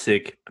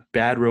classic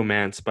Bad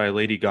Romance by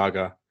Lady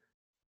Gaga.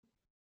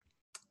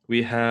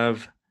 We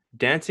have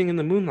Dancing in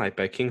the Moonlight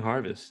by King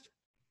Harvest.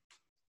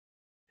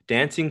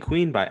 Dancing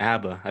Queen by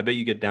ABBA. I bet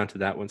you get down to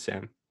that one,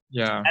 Sam.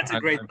 Yeah. That's a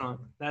great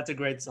song. That's a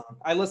great song.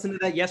 I listened to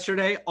that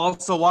yesterday.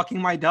 Also walking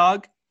my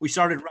dog. We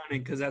started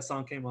running because that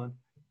song came on.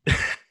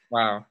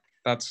 Wow.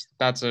 That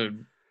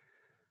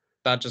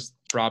just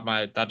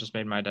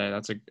made my day.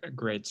 That's a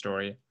great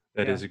story.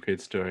 That is a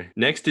great story.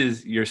 Next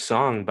is Your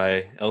Song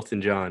by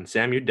Elton John.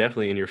 Sam, you're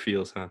definitely in your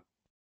feels, huh?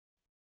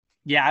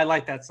 Yeah, I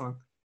like that song.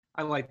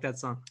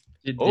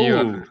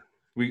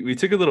 We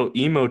took a little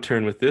emo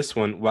turn with this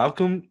one.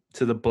 Welcome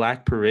to the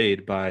Black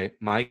Parade by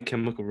My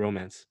Chemical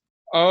Romance.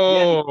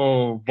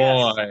 Oh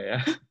boy.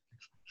 Yes.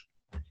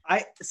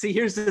 I see.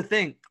 Here's the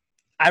thing.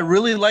 I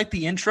really like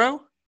the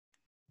intro.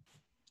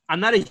 I'm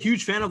not a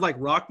huge fan of like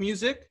rock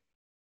music,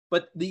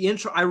 but the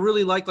intro, I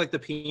really like the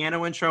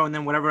piano intro, and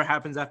then whatever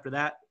happens after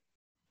that.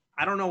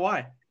 I don't know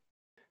why.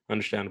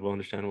 Understandable.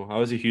 I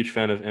was a huge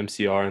fan of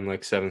MCR in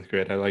like 7th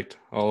grade. I liked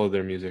all of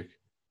their music.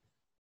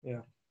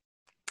 Yeah.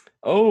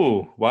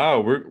 Oh,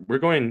 wow. We're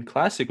going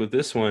classic with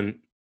this one.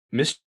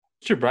 Mr.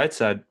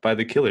 Brightside by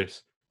The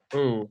Killers.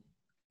 Ooh.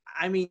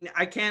 I mean,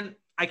 I can't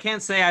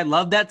say I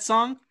love that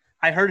song.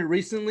 I heard it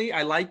recently.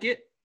 I like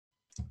it.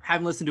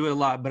 Haven't listened to it a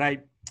lot, but I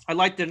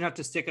liked it enough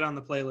to stick it on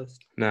the playlist.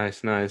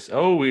 Nice.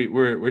 Oh,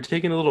 we're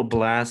taking a little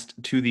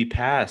blast to the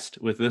past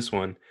with this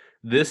one.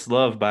 This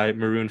Love by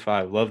Maroon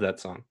 5. Love that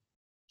song.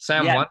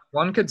 Sam, Yeah.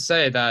 one could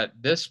say that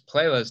this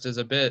playlist is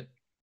a bit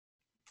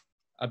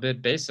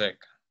basic.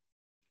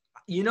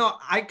 You know,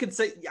 I could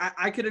say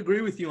I could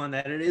agree with you on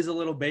that. It is a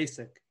little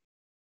basic.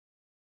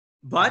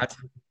 But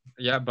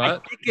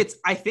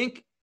I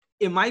think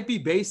it might be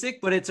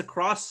basic, but it's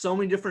across so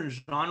many different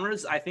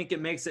genres. I think it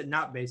makes it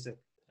not basic.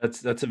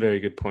 That's a very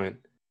good point.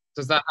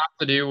 Does that have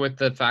to do with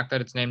the fact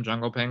that it's named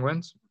Jungle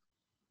Penguins?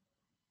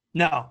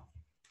 No.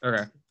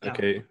 Okay. No.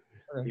 Okay.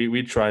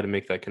 We try to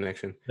make that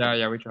connection.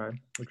 Yeah, we tried.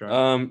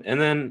 And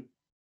then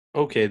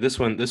okay, this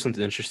one's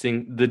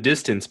interesting. The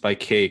Distance by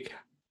Cake.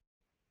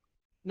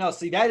 No,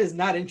 see, that is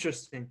not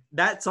interesting.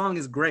 That song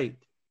is great.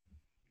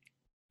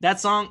 That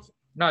song.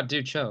 No,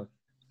 dude, chill.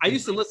 I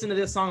used to listen to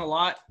this song a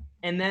lot,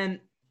 and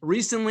then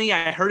recently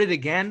I heard it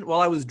again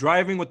while I was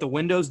driving with the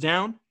windows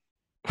down,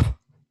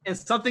 and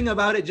something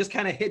about it just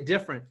kind of hit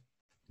different.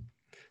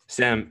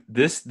 Sam,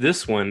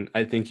 this one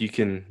I think you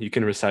can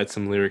recite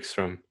some lyrics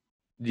from.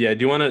 Yeah,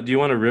 do you want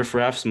to riff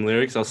raff some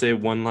lyrics? I'll say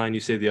one line, you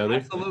say the other.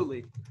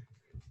 Absolutely.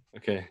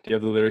 Okay. Do you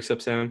have the lyrics up,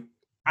 Sam?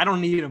 I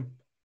don't need them.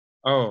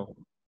 Oh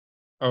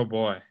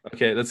boy.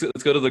 Okay, let's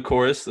go to the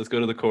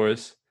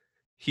chorus.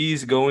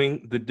 He's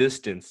going the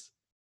distance.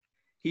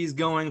 He's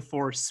going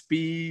for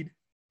speed.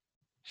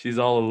 She's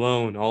all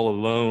alone. All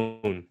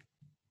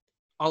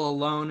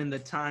alone in the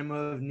time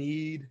of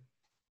need.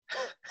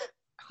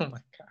 Oh my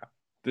god.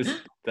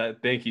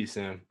 Thank you,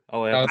 Sam.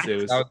 All I have to say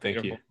was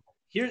thank you.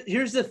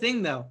 Here's the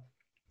thing, though.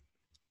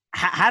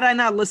 Had I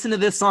not listened to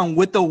this song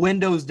with the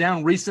windows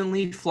down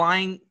recently,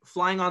 flying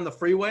on the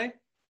freeway,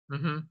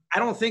 I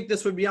don't think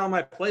this would be on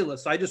my playlist.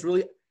 So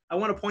I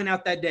want to point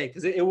out that day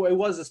because it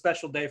was a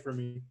special day for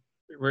me.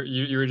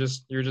 You were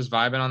just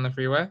vibing on the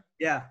freeway?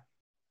 Yeah.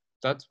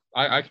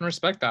 I can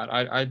respect that.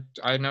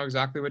 I know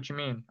exactly what you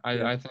mean.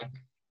 I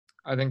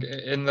think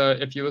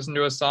if you listen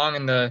to a song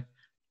in the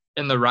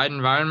right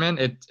environment,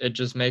 it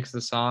just makes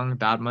the song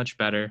that much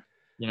better.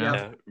 You know?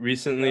 Yeah.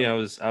 Recently, I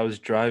was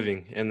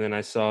driving, and then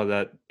I saw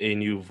that a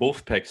new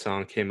Wolfpack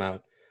song came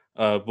out.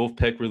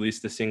 Wolfpack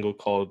released a single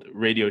called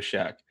Radio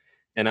Shack,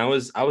 and I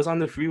was on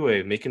the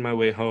freeway making my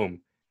way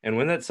home, and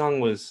when that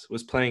song was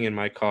playing in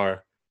my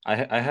car,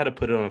 I had to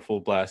put it on full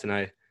blast, and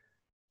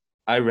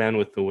I ran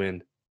with the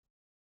wind.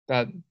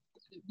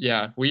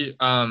 We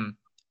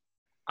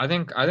I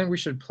think we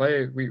should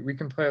play. We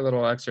can play a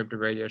little excerpt of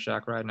Radio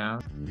Shack right now.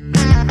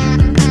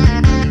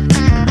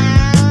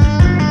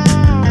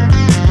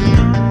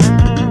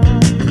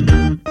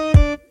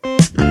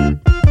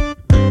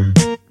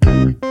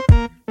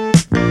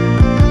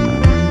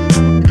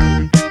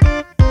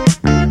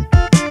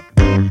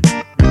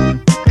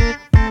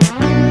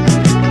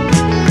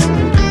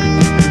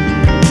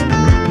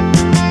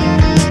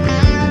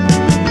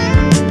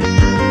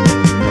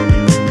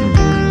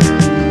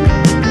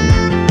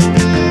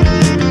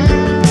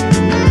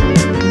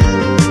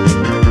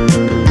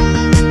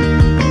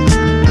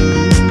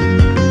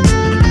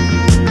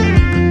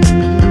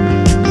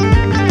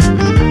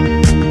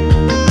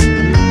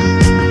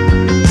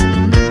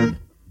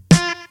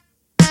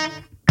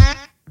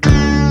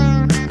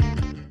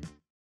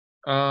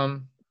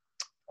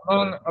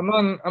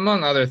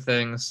 Among other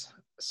things,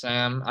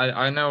 Sam,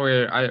 I know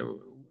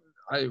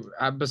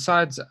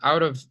besides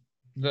out of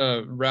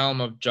the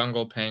realm of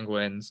Jungle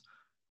Penguins,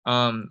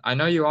 I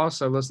know you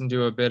also listen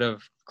to a bit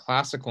of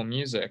classical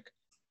music.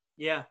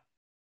 Yeah.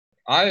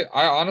 I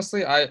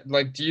honestly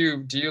like. Do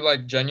you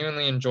like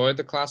genuinely enjoy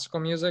the classical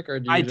music, or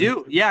do you? I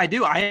do. Yeah, I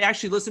do. I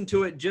actually listen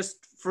to it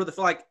just for the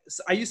like.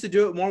 I used to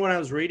do it more when I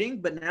was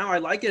reading, but now I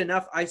like it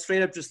enough. I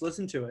straight up just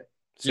listen to it.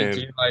 Same.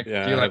 Do you like?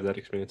 Yeah, do you I like have that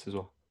experience as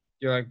well.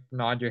 Do you like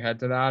nod your head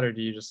to that, or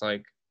do you just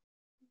like?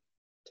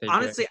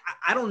 Honestly,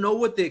 I don't know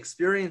what the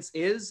experience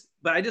is,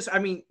 but I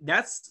mean,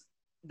 that's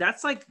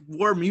like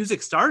where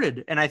music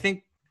started, and I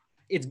think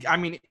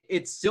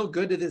it's still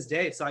good to this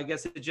day. So I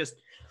guess it's just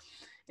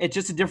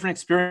a different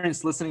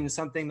experience listening to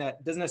something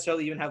that doesn't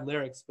necessarily even have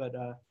lyrics, but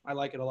I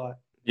like it a lot.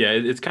 Yeah,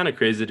 it's kind of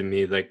crazy to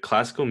me. Like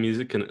classical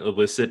music can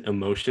elicit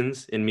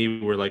emotions in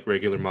me where like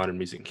regular modern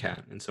music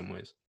can in some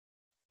ways.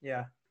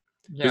 Yeah.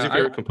 Who's your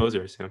favorite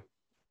composer, Sam?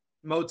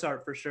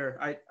 Mozart for sure.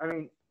 I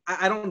mean,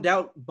 I don't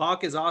doubt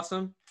Bach is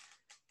awesome,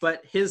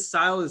 but his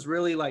style is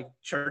really like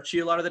churchy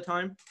a lot of the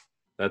time.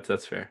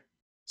 That's fair.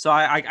 So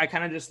I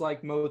kind of just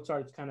like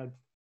Mozart's kind of.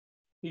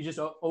 He just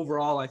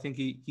overall, I think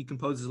he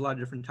composes a lot of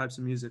different types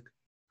of music.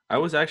 I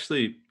was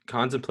actually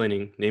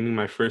contemplating naming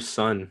my first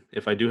son,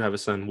 if I do have a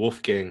son,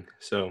 Wolfgang.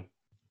 So.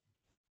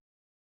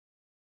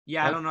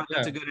 Yeah, I don't know.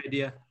 That's a good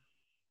idea.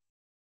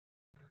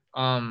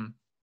 I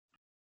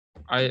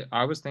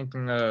was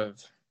thinking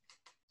of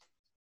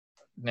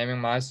naming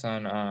my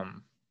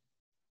son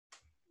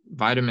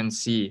Vitamin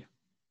C.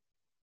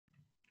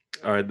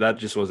 All right, that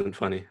just wasn't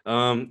funny.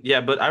 Yeah,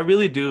 but I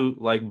really do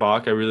like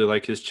Bach. I really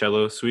like his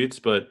cello suites.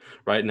 But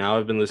right now,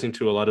 I've been listening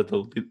to a lot of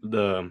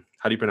the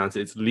how do you pronounce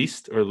it? It's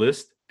Liszt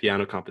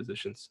piano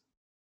compositions.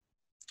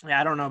 Yeah,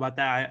 I don't know about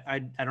that. I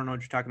don't know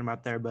what you're talking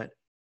about there, but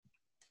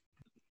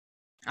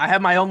I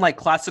have my own like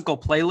classical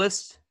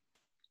playlist.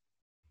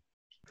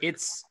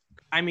 It's,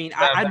 I mean,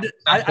 I've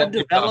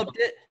developed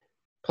it.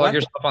 Plug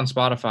yourself on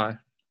Spotify.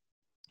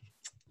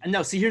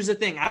 No, see, here's the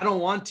thing. I don't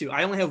want to.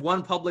 I only have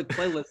one public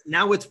playlist.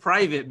 Now it's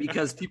private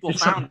because people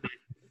found it.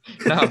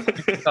 No.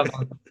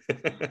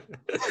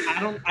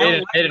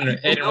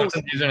 Aiden, what's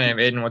his username?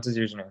 Aiden, what's his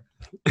username?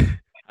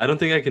 I don't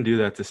think I can do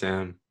that to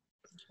Sam.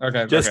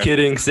 Okay. Just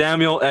kidding.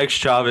 Samuel X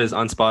Chavez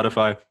on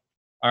Spotify.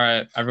 All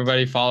right,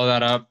 everybody follow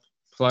that up.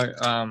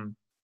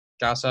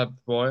 Gas up,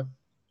 boy.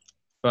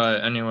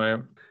 But anyway.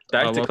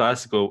 Back to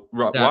classical.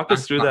 Walk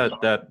us through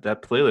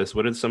that playlist.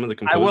 What are some of the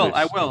composers?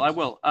 I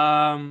will.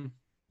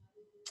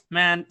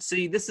 Man,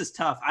 see, this is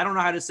tough. I don't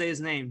know how to say his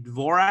name.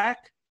 Dvorak?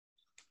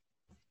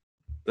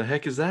 The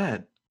heck is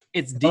that?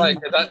 It's D.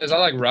 Is that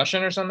like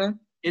Russian or something?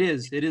 It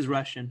is. It is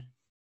Russian.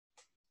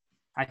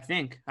 I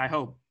think. I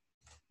hope.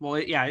 Well,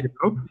 it's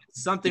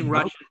something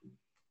Russian.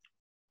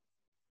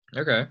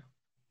 Okay.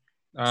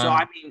 So,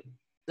 I mean,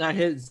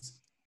 his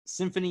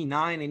Symphony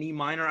 9 in E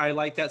minor, I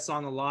like that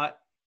song a lot.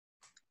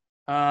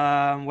 Who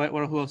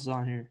else is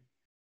on here?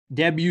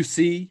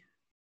 Debussy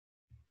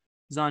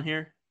is on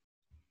here.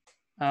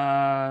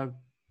 I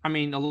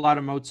mean, a lot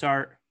of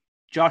Mozart.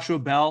 Joshua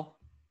Bell.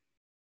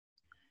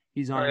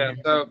 He's on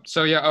here.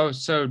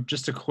 So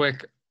just a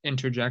quick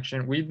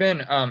interjection. We've been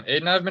Aiden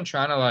and I've been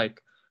trying to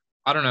like,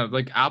 I don't know,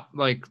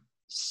 like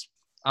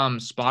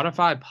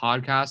Spotify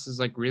podcast is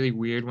like really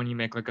weird when you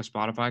make like a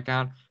Spotify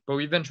account, but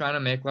we've been trying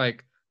to make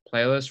like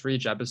playlists for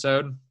each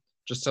episode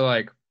just to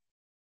like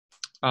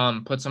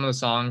put some of the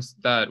songs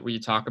that we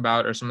talk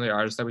about or some of the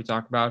artists that we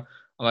talk about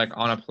like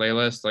on a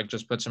playlist, like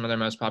just put some of their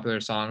most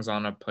popular songs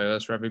on a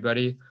playlist for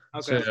everybody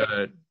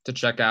to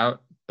check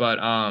out. But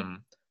I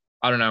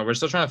don't know, we're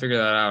still trying to figure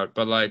that out,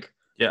 but like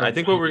Yeah, I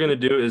think what we're gonna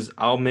do is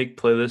I'll make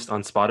playlists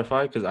on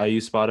Spotify because I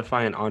use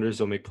Spotify, and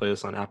Anders will make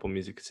playlists on Apple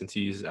Music since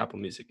he uses Apple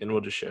Music, and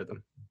we'll just share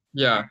them.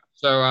 Yeah.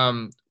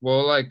 So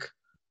we'll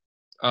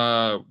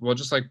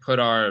just like put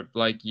our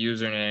like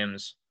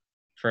usernames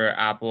for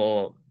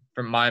Apple,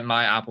 for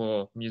my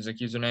Apple Music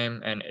username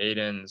and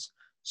Aiden's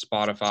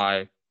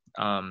Spotify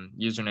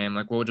username.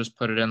 Like we'll just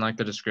put it in like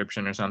the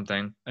description or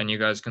something, and you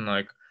guys can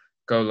like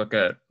go look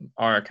at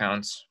our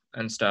accounts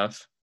and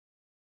stuff.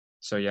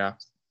 So yeah.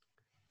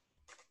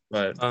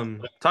 But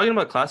talking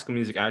about classical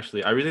music,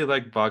 actually, I really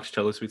like Bach's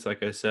cello suites.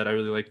 Like I said, I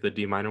really like the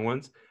D minor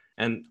ones.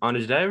 And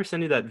Anders, did I ever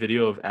send you that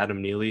video of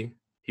Adam Neely?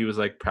 He was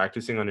like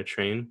practicing on a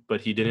train, but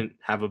he didn't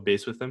have a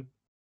bass with him.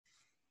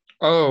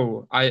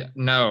 Oh,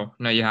 no,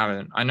 you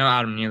haven't. I know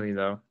Adam Neely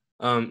though.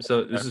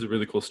 So this is a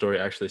really cool story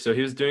actually. So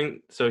he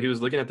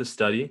was looking at the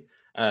study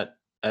at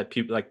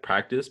people like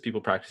people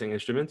practicing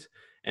instruments,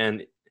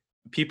 and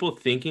people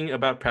thinking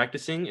about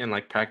practicing and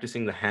like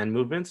practicing the hand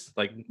movements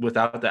like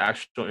without the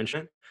actual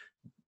instrument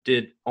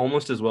did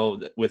almost as well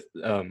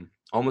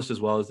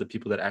as the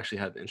people that actually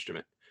had the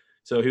instrument.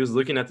 So he was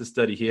looking at the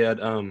study. He had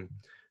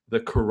the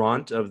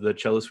courant of the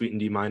cello suite in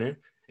D minor, and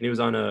he was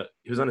on a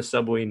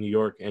subway in New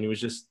York, and he was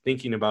just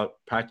thinking about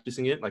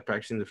practicing it, like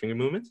practicing the finger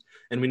movements.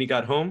 And when he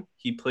got home,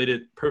 he played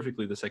it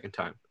perfectly the second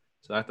time.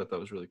 So I thought that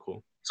was really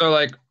cool.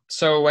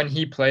 So when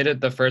he played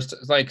it the first,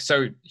 like,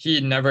 so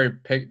he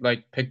never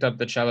picked up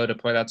the cello to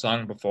play that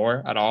song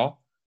before at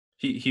all.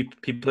 He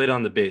played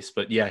on the bass,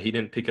 but yeah, he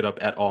didn't pick it up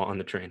at all on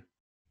the train.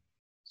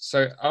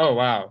 So, oh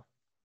wow,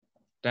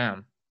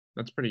 damn,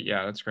 that's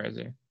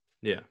crazy.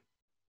 Yeah.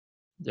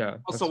 Yeah.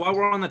 Also, while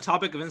we're on the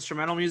topic of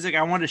instrumental music,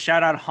 I want to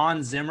shout out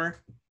Hans Zimmer.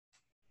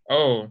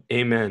 Oh,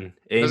 amen.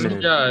 He does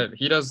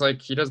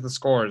the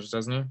scores,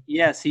 doesn't he?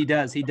 Yes, he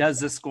does. He does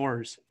the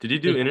scores. Did he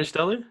do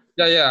Interstellar?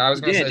 Yeah. I was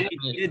gonna say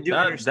he did do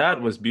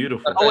that was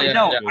beautiful. Oh wait,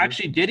 no,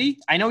 actually, did he?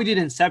 I know he did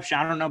Inception.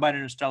 I don't know about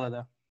Interstellar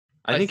though.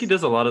 I think he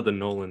does a lot of the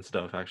Nolan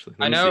stuff actually.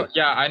 I know.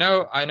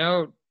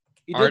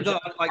 He did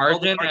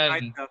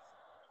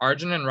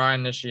Arjun and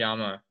Ryan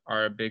Nishiyama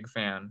are a big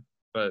fan,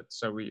 but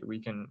so we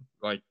can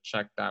like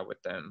check that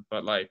with them.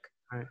 But like,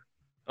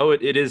 oh,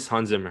 it is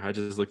Hans Zimmer. I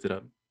just looked it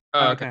up.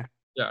 Oh, okay.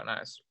 Yeah,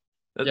 nice.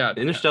 The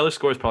Interstellar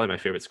score is probably my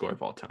favorite score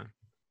of all time.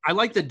 I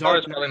like the Dark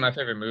Knight. It's probably my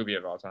favorite movie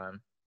of all time.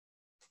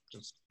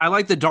 I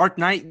like the Dark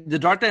Knight. The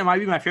Dark Knight might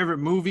be my favorite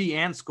movie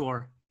and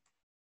score.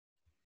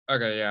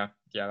 Okay, yeah,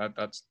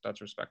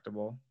 that's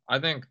respectable. I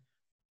think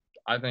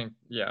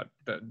yeah,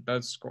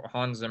 that's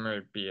Hans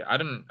Zimmer be. I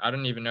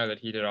didn't even know that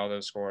he did all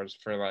those scores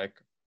for like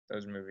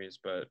those movies,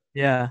 but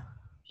yeah,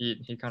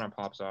 he kind of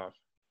pops off.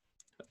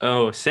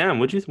 Oh, Sam,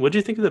 what'd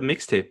you think of the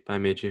mixtape I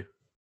made you?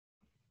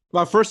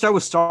 Well, first I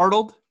was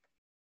startled.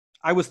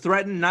 I was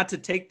threatened not to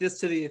take this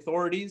to the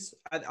authorities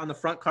on the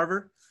front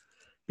cover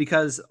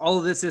because all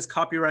of this is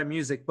copyright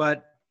music,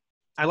 but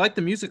I like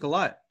the music a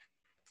lot.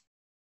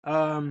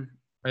 Yeah,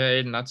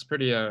 Aiden, that's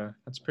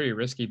pretty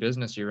risky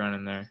business you run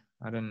in there.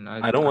 I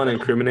don't want to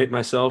incriminate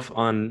myself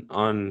on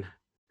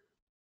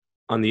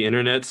the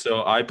internet,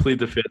 so I plead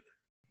the fifth.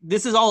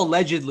 This is all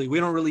allegedly.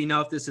 We don't really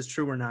know if this is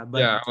true or not.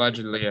 But yeah,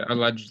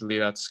 allegedly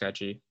that's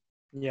sketchy.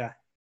 Yeah.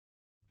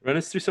 Run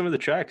us through some of the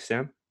tracks,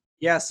 Sam.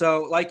 Yeah,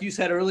 so like you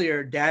said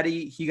earlier,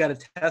 Daddy, he got a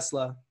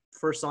Tesla.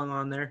 First song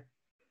on there.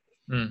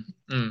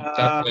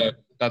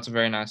 That's a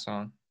very nice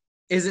song.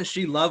 Isn't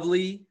She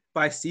Lovely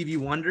by Stevie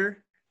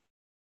Wonder?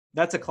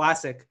 That's a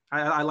classic.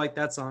 I like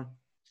that song.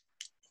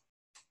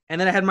 And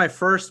then I had my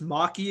first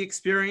Maki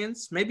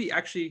experience. Maybe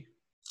actually.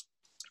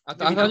 I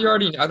thought you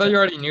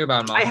already knew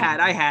about Maki.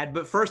 I had,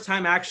 but first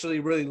time actually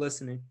really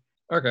listening.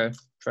 Okay,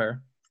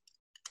 fair.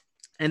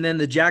 And then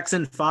the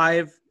Jackson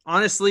 5.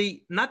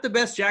 Honestly, not the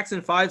best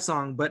Jackson 5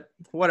 song, but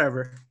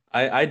whatever.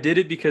 I did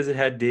it because it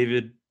had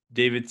David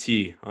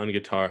T on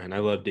guitar, and I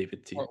love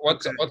David T.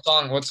 What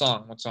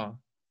song?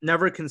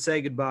 Never Can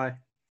Say Goodbye.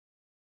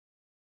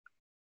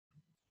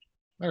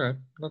 Okay.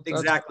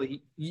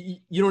 Exactly.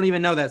 You don't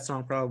even know that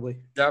song, probably.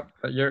 Yep,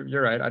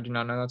 you're right. I do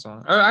not know that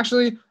song. Oh,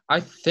 actually,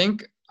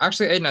 Aiden,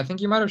 I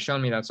think you might have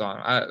shown me that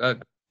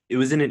song. It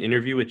was in an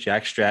interview with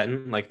Jack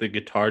Stratton, like the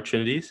Guitar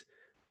Trinities.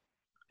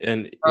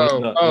 And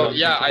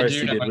yeah, I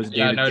do know.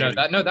 Yeah,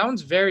 no, that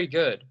one's very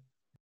good.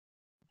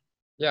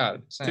 Yeah,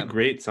 Sam. It's a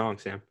great song,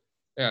 Sam.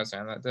 Yeah,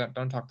 Sam.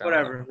 Don't talk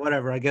that.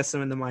 Whatever. I guess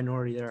I'm in the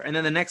minority there. And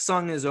then the next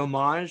song is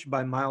 "Homage"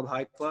 by Mild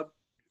High Club.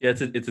 Yeah,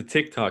 it's a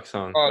TikTok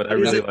song, but I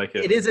really like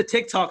it. It is a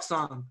TikTok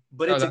song,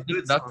 but it's a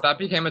good song. That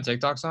became a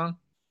TikTok song?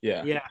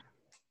 Yeah. Yeah.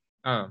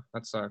 Oh,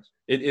 that sucks.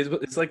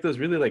 It's like those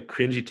really like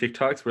cringy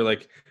TikToks where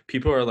like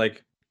people are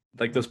like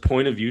those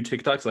point of view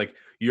TikToks, like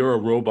you're a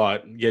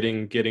robot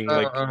getting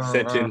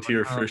sent into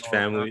your first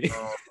family.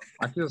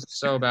 I feel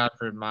so bad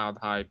for Mild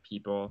High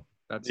people.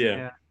 That's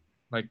they're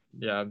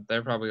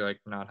probably like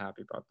not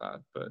happy about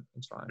that, but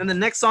it's fine. And the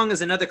next song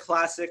is another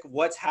classic,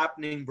 "What's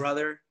Happening,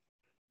 Brother"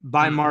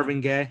 by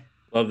Marvin Gaye.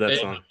 Love that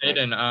song.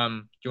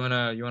 Aiden, you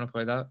wanna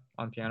play that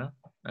on piano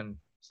and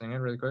sing it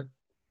really quick?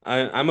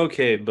 I'm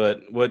okay,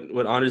 but what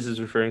Anders is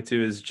referring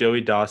to is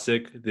Joey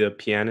Dosick, the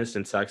pianist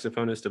and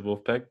saxophonist of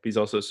Wolfpack. He's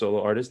also a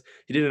solo artist.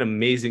 He did an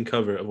amazing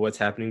cover of "What's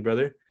Happening,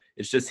 Brother."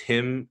 It's just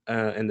him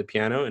and the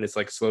piano, and it's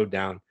like slowed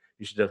down.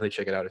 You should definitely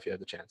check it out if you have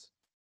the chance.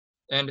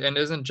 And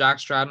isn't Jack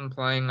Stratton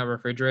playing a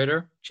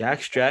refrigerator?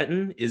 Jack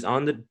Stratton is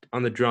on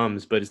the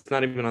drums, but it's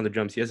not even on the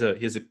drums. He has a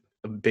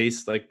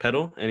bass like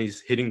pedal, and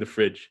he's hitting the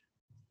fridge.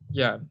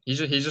 Yeah, he's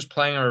just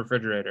playing a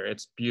refrigerator.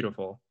 It's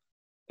beautiful.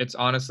 It's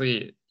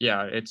honestly,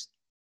 yeah, it's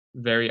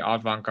very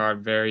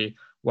avant-garde, very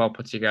well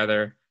put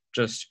together,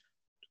 just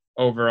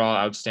overall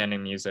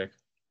outstanding music.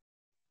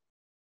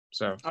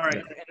 So all right,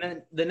 yeah. And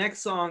then the next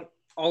song,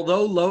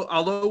 although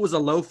it was a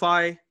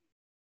lo-fi,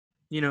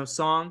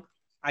 song,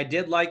 I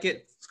did like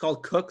it. It's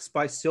called "Cooks"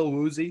 by Still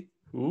Woozy.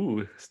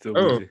 Ooh, Still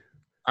Woozy.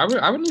 I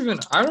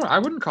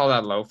wouldn't call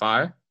that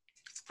lo-fi.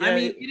 Yeah, I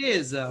mean, it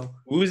is though.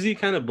 Woozy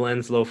kind of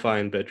blends lo-fi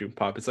and bedroom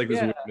pop. It's like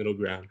this weird middle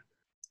ground.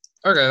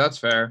 Okay, that's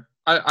fair.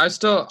 I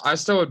still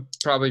would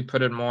probably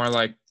put it more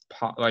like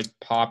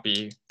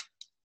poppy.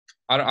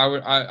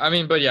 I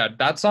mean, but yeah,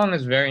 that song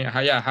is very.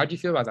 How do you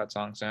feel about that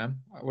song, Sam?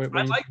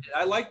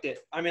 I liked it.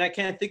 I mean, I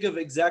can't think of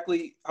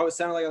exactly how it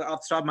sounded like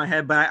off the top of my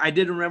head, but I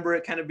did remember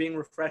it kind of being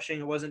refreshing.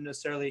 It wasn't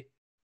necessarily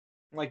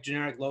like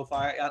generic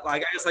lo-fi. I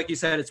guess, like you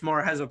said, it's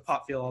more has a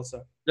pop feel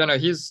also. Yeah, no,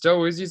 he's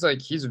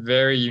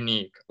very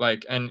unique.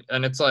 Like, and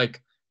it's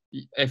like,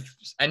 if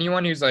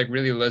anyone who's like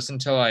really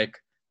listened to like,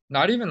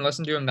 not even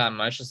listen to him that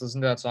much, just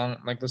listen to that song,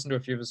 like listen to a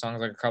few of his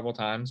songs like a couple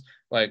times,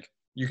 like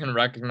you can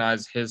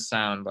recognize his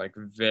sound like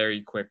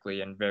very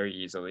quickly and very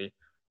easily.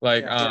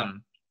 Like,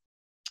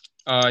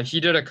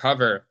 he did a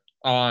cover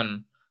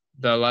on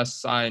 "The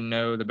Less I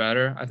Know, the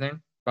Better," I think,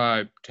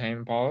 by Tame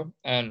Impala,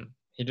 and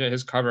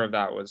his cover of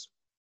that was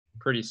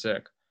pretty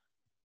sick.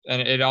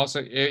 And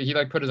he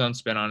like put his own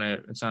spin on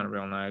it. It sounded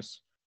real nice.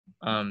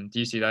 Do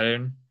you see that,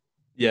 Aiden?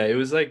 Yeah, it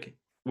was like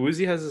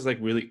Woozy has this like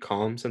really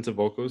calm sense of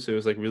vocals, so it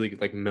was like really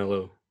like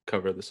mellow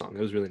cover of the song.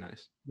 It was really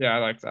nice. Yeah, I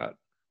like that.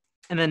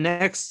 And then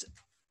next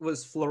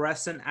was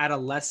 "Fluorescent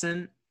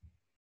Adolescent"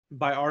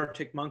 by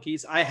Arctic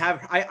Monkeys. I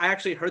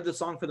actually heard the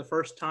song for the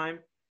first time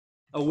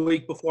a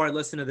week before I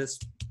listened to this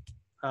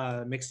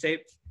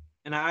mixtape,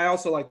 and I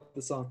also like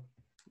the song.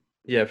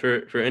 Yeah,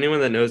 for anyone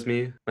that knows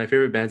me, my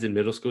favorite bands in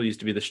middle school used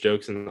to be the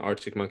Strokes and the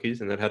Arctic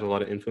Monkeys, and that had a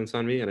lot of influence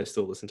on me, and I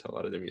still listen to a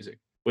lot of their music.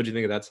 What do you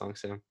think of that song,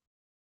 Sam?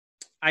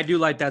 I do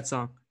like that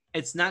song.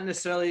 It's not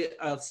necessarily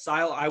a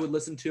style I would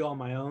listen to on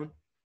my own,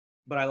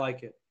 but I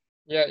like it.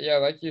 Yeah,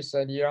 like you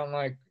said, you don't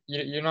like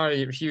you're not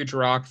a huge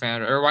rock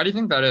fan, or why do you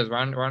think that is?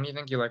 Why don't you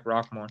think you like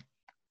rock more?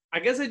 I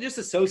guess I just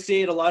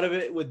associate a lot of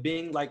it with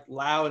being like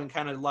loud and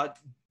kind of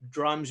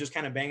drums just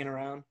kind of banging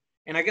around,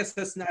 and I guess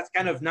that's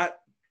kind of not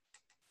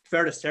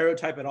fair to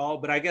stereotype at all,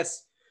 but I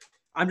guess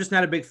I'm just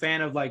not a big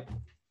fan of like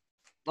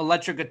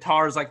electric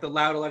guitars, like the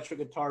loud electric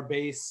guitar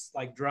bass,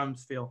 like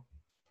drums feel.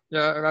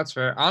 Yeah, that's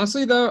fair.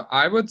 Honestly, though,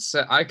 I would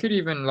say I could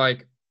even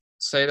like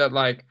say that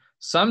like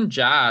some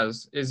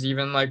jazz is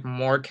even like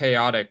more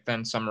chaotic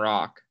than some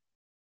rock.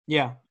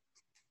 Yeah.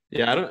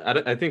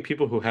 Yeah, I think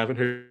people who haven't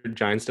heard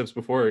Giant Steps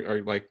before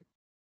are like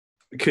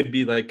could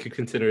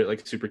consider it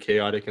like super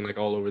chaotic and like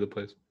all over the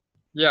place.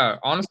 Yeah,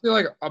 honestly,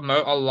 like a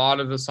lot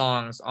of the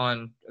songs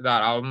on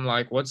that album,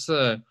 like it's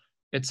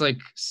like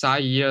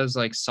Saiya's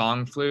like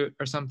Song Flute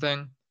or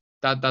something.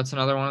 That's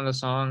another one of the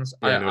songs.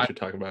 Yeah, I know what you're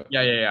talking about.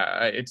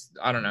 Yeah. It's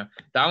I don't know.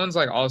 That one's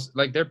like also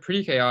like they're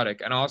pretty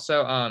chaotic. And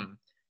also oh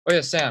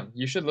yeah, Sam,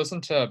 you should listen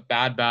to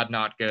Bad Bad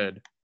Not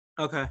Good.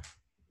 Okay.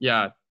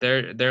 Yeah,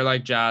 they're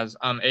like jazz.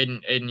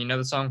 Aiden, you know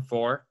the song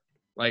 4?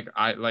 Like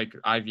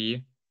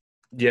IV?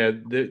 Yeah,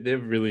 they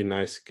have really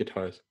nice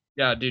guitars.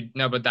 Yeah, dude.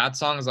 No, but that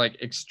song is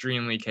like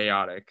extremely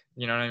chaotic.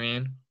 You know what I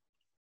mean?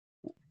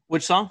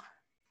 Which song?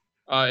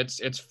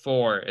 It's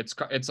 4.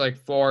 It's like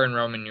 4 in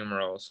Roman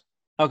numerals.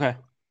 Okay.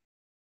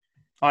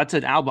 Oh, it's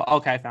an album.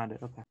 Okay, I found it.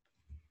 Okay.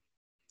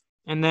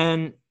 And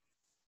then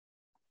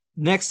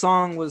next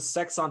song was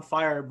 "Sex on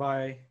Fire"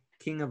 by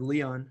King of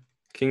Leon.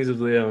 Kings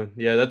of Leon.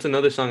 Yeah, that's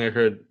another song I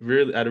heard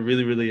really at a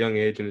really, really young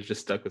age, and it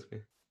just stuck with me.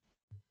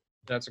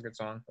 That's a good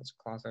song. That's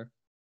a classic.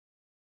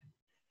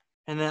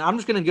 And then I'm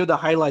just gonna give the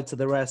highlights of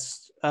the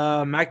rest.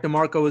 Mac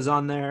DeMarco was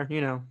on there.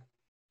 Don't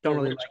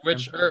really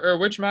which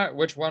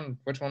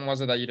one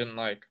was it that you didn't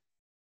like?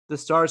 "The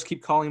Stars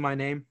Keep Calling My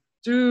Name."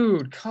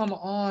 Dude, come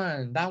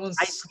on, that was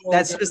that's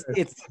good. Just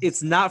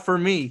it's not for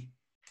me.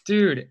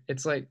 Dude,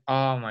 it's like,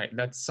 oh my,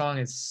 that song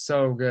is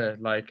so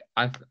good. Like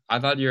I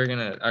thought you were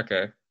gonna.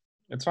 Okay,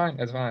 it's fine.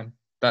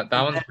 That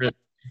one's really.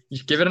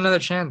 You give it another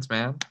chance,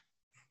 man.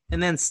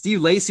 And then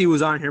Steve Lacy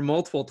was on here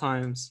multiple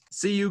times.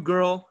 "See You,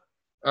 Girl."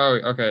 Oh,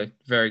 okay.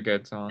 Very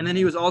good song. And then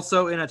he was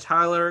also in a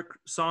Tyler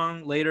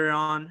song later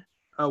on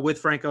with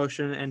Frank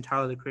Ocean and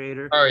Tyler, the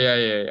Creator. Oh,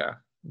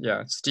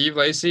 yeah. Steve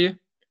Lacy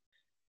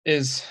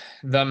is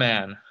the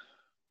man.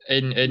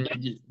 Aiden,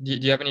 do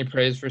you have any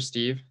praise for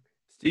Steve?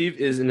 Steve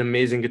is an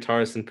amazing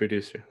guitarist and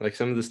producer. Like,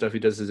 some of the stuff he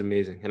does is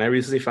amazing. And I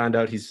recently found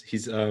out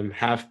he's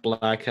half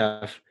black,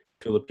 half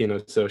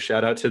Filipino. So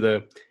shout out to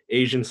the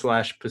Asian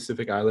 /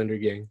 Pacific Islander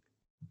gang.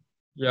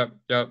 Yep.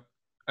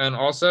 And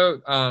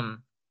also, oh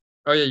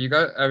yeah, you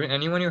got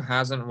anyone who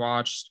hasn't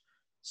watched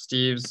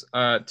Steve's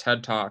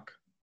TED Talk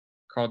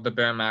called The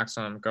Bare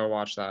Maximum, go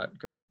watch that.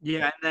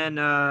 Yeah, and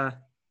then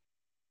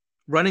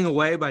Running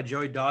Away by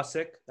Joey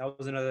Dosick. That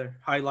was another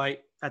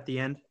highlight at the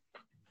end.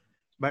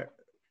 But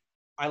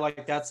I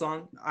like that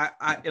song.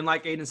 And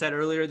like Aiden said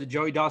earlier, the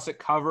Joey Dosick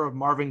cover of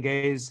Marvin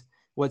Gaye's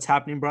What's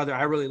Happening, Brother,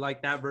 I really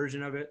like that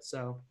version of it.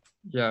 So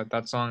yeah,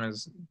 that song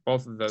is,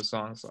 both of those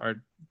songs are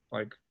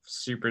like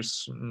super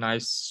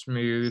nice,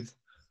 smooth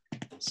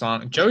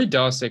song. Joey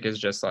Dosick is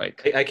just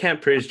like, I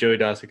can't praise Joey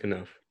Dosick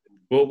enough.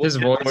 We'll his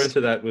get voice more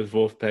into that with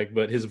Wolfpack,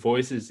 but his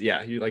voice is,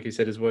 yeah, like you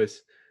said, his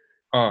voice.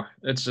 Oh,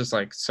 it's just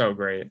like so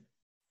great.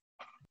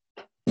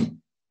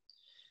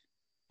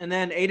 And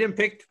then Aiden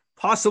picked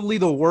possibly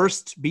the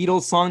worst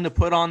Beatles song to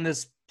put on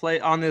this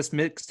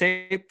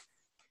mixtape.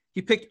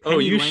 He picked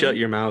Penny you Lane. shut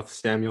your mouth,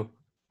 Samuel.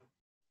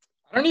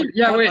 I don't even.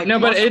 Yeah, wait, no,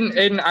 but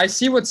Aiden, I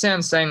see what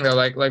Sam's saying though.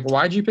 Like,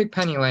 why'd you pick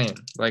Penny Lane?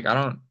 Like, I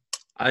don't.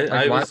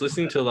 I was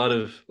listening to a lot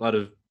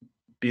of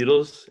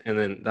Beatles, and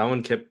then that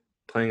one kept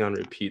playing on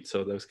repeat,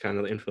 so that was kind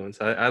of the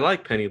influence. I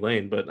like Penny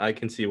Lane, but I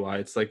can see why.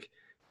 It's like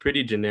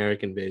pretty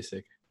generic and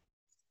basic.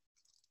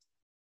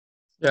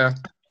 Yeah.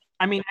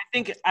 I mean, I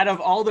think out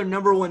of all their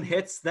number one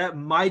hits, that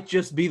might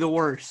just be the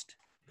worst.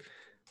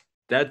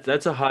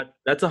 That's a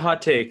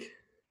hot take.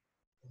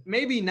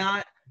 Maybe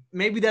not.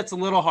 Maybe that's a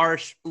little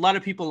harsh. A lot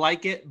of people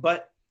like it,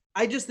 but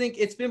I just think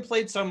it's been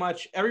played so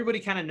much. Everybody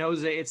kind of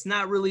knows it. It's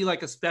not really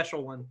like a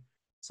special one.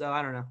 So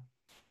I don't know.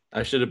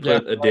 I should have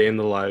put A Day in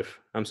the Life.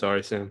 I'm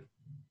sorry, Sam.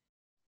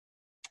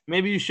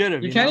 Maybe you should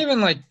have. You can't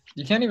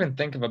even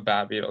think of a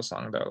bad Beatles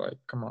song though. Like,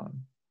 come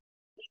on.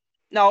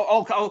 No,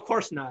 of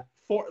course not.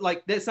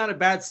 That's not a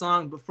bad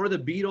song, but for the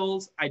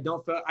Beatles, I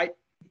don't feel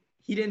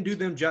he didn't do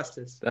them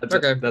justice.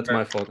 That's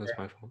my fault. That's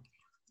my fault.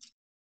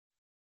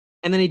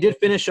 And then he did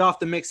finish off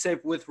the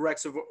mixtape with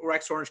Rex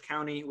Orange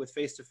County with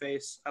Face to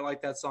Face. I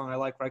like that song. I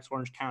like Rex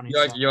Orange County.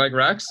 You like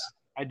Rex?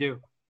 I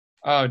do.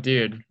 Oh,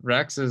 dude,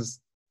 Rex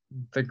is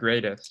the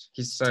greatest.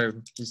 He's so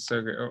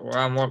great.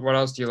 What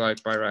else do you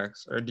like by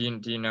Rex? Or do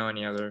you know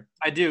any other?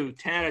 I do.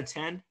 10 out of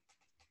 10.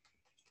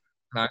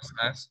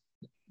 Nice.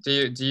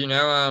 Do you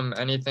know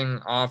anything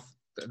off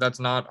that's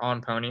not on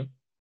Pony?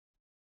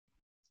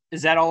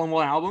 Is that all in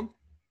one album?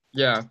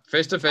 Yeah,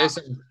 Face to Face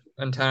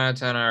and 10 out of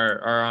 10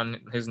 are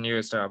on his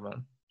newest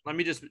album. Let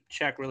me just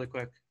check really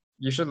quick.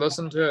 You should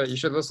listen to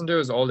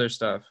his older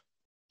stuff.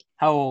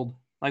 How old?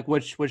 Like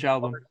which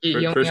album? He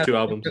only first has 2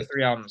 albums.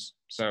 3 albums.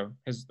 So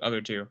his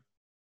other 2.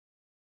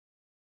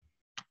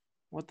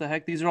 What the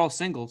heck? These are all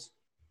singles.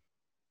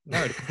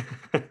 No.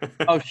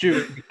 Oh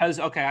shoot! Because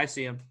I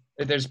see him.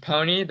 There's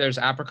Pony, there's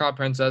Apricot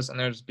Princess, and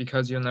there's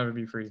Because You'll Never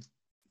Be Free.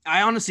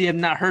 I honestly have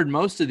not heard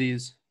most of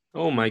these.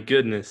 Oh my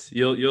goodness,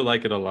 you'll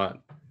like it a lot.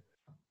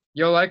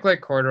 You'll like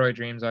Corduroy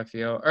Dreams, I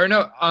feel. Or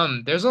no,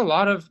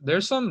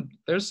 there's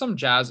some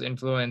jazz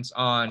influence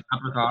on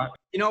Apricot.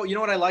 You know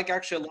what I like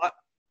actually a lot?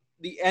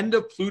 The end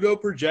of Pluto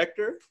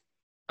Projector.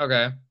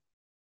 Okay.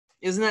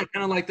 Isn't that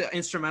kind of like the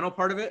instrumental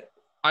part of it?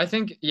 I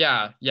think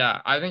yeah.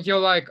 I think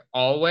you'll like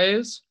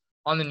Always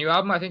on the new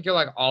album. I think you'll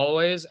like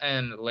Always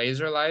and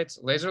Laser Lights.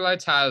 Laser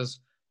Lights has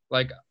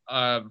like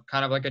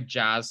kind of like a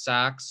jazz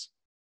sax.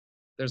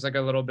 There's like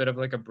a little bit of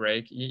like a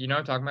break. You know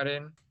what I'm talking about,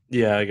 Aiden?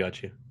 Yeah, I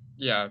got you.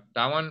 Yeah,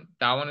 that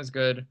one is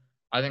good.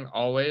 I think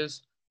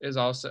Always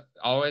also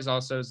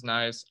is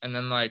nice. And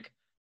then like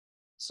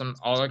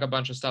a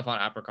bunch of stuff on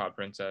Apricot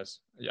Princess.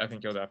 I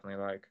think you'll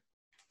definitely like.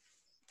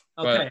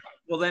 Okay.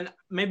 Well then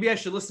maybe I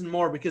should listen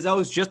more because I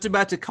was just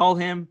about to call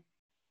him.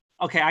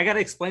 Okay, I gotta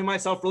explain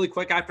myself really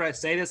quick after I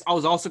say this. I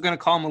was also gonna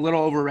call him a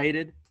little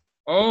overrated.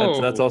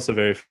 Oh, that's also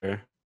very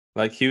fair.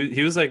 Like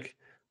he was like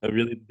a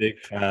really big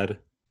fad.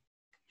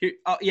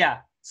 Yeah.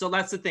 So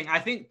that's the thing. I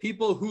think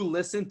people who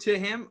listen to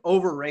him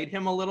overrate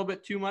him a little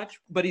bit too much,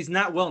 but he's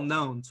not well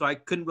known, so I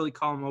couldn't really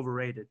call him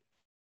overrated.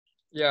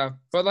 Yeah,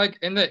 but like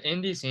in the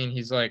indie scene,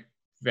 he's like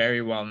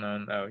very well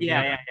known though.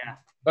 Yeah.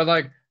 But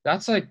like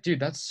that's like, dude,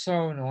 that's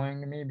so annoying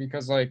to me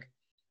because like,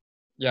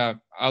 yeah,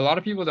 a lot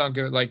of people don't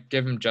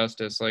give him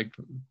justice. Like,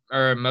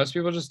 or most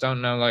people just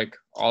don't know like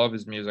all of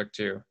his music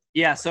too.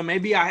 Yeah, so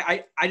maybe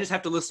I just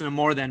have to listen to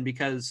more then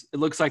because it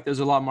looks like there's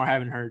a lot more I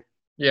haven't heard.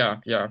 Yeah,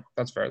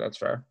 that's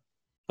fair.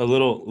 A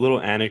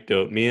little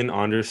anecdote. Me and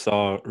Anders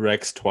saw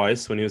Rex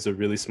twice when he was a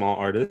really small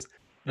artist.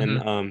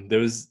 And there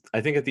was,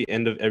 I think at the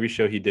end of every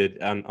show he did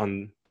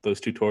on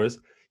those 2 tours,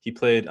 he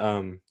played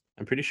I'm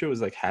pretty sure it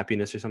was like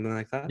Happiness or something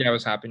like that. Yeah, it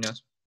was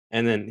Happiness.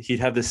 And then he'd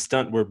have this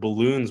stunt where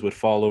balloons would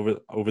fall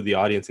over the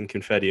audience in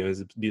confetti. It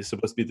was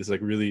supposed to be this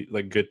like really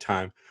like good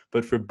time.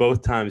 But for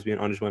both times me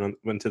and Anders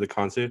went to the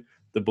concert,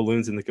 the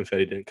balloons and the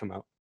confetti didn't come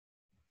out.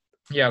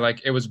 Yeah,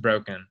 like it was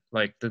broken.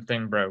 Like the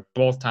thing broke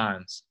both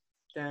times.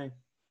 Dang.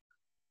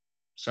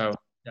 So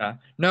yeah.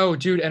 No,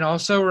 dude, and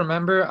also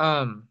remember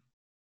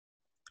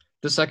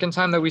the second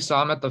time that we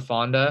saw him at the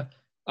Fonda,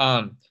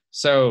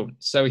 so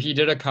he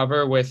did a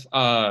cover with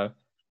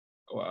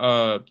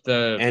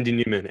the Andy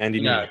Neiman.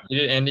 Neiman. He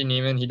did Andy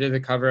Neiman. He did the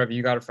cover of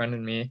You Got a Friend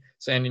in Me.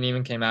 So Andy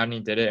Neiman came out and he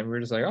did it, and we were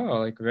just like, oh,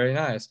 like very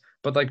nice.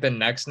 But like the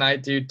next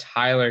night, dude,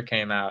 Tyler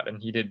came out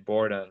and he did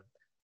Boredom.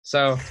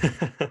 So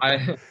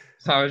I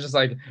was just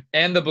like,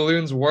 and the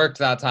balloons worked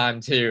that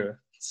time too.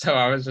 So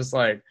I was just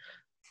like,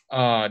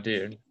 oh,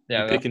 dude.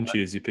 Yeah. You pick and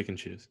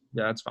choose.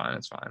 Yeah, it's fine.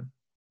 It's fine.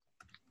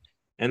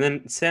 And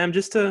then Sam,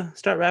 just to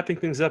start wrapping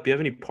things up, you have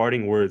any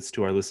parting words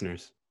to our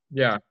listeners?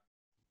 Yeah.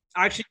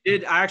 I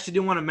actually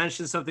did want to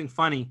mention something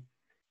funny.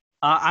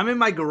 I'm in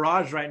my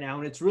garage right now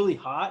and it's really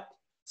hot.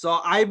 So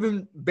I've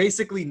been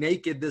basically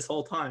naked this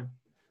whole time.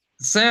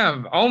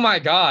 Sam, oh my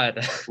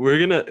God.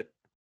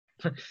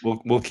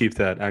 We'll keep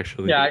that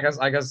actually. Yeah, I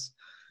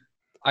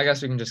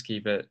guess we can just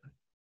keep it.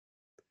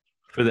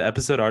 For the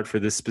episode art for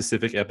this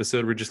specific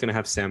episode, we're just gonna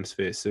have Sam's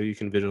face so you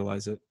can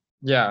visualize it.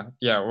 Yeah,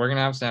 we're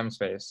gonna have Sam's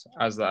face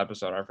as the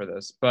episode art for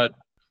this. But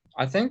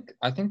I think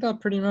that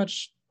pretty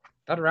much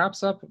that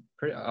wraps up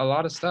a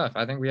lot of stuff.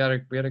 I think we had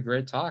a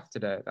great talk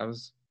today. That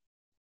was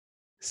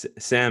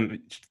Sam.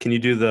 Can you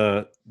do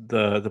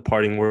the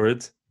parting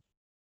words?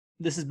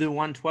 This has been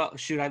 112.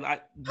 Shoot,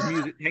 the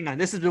music. Hang on.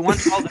 This has been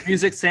 112. The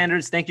music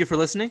standards. Thank you for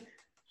listening.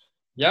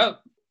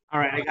 Yep. All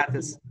right, I got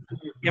this.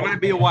 It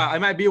might be a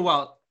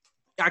while.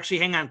 Actually,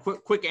 hang on.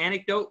 Quick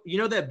anecdote. You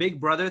know that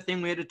Big Brother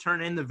thing we had to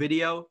turn in the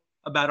video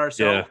about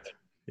ourselves?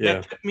 Yeah.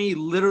 That took me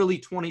literally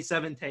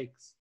 27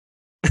 takes.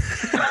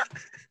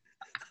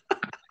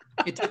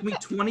 It took me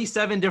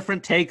 27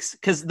 different takes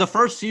because the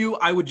first few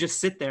I would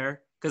just sit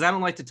there because I don't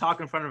like to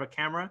talk in front of a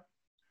camera.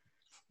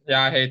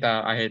 Yeah, I hate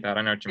that.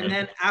 I know what you mean.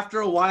 And then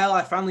after a while,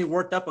 I finally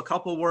worked up a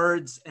couple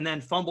words and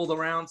then fumbled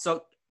around.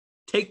 So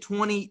take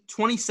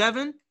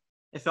 27,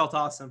 it felt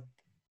awesome.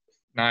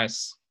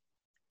 Nice.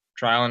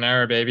 Trial and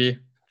error, baby.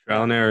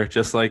 Trial and error,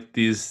 just like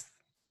these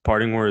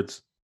parting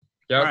words.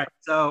 Yep. All right,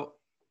 so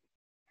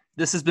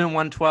this has been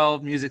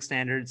 112 Music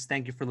Standards.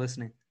 Thank you for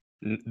listening.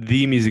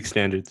 The Music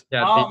Standards.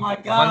 Yeah. Oh my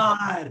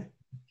God.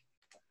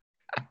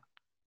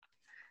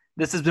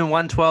 This has been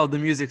 112 The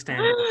Music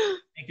Standards.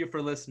 Thank you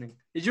for listening.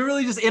 Did you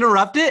really just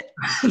interrupt it?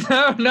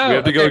 No. We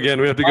have to go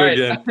again.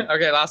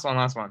 Okay, last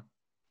one.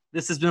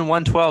 This has been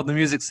 112 The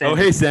Music Standards.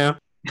 Oh, hey, Sam.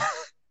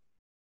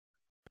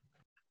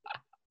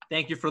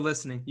 Thank you for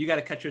listening. You got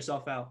to cut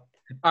yourself out.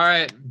 All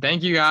right.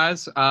 Thank you,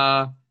 guys.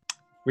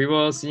 We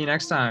will see you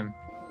next time.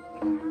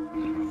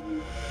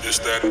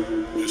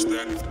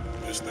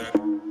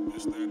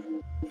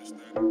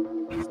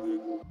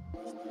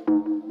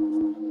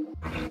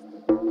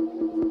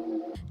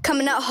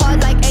 Coming out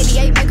hard like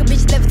 88, make a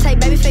bitch levitate.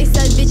 Baby face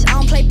says, bitch, I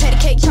don't play patty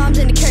cake. Charms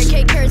in the carrot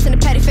cake, carrots in the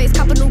patty face.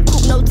 Cop a new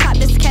coupe, no top,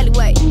 that's the Cali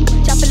way.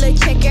 Drop a little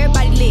check,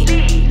 everybody lit.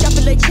 Drop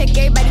a little check,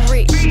 everybody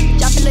rich.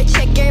 Drop a little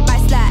check,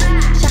 everybody slide.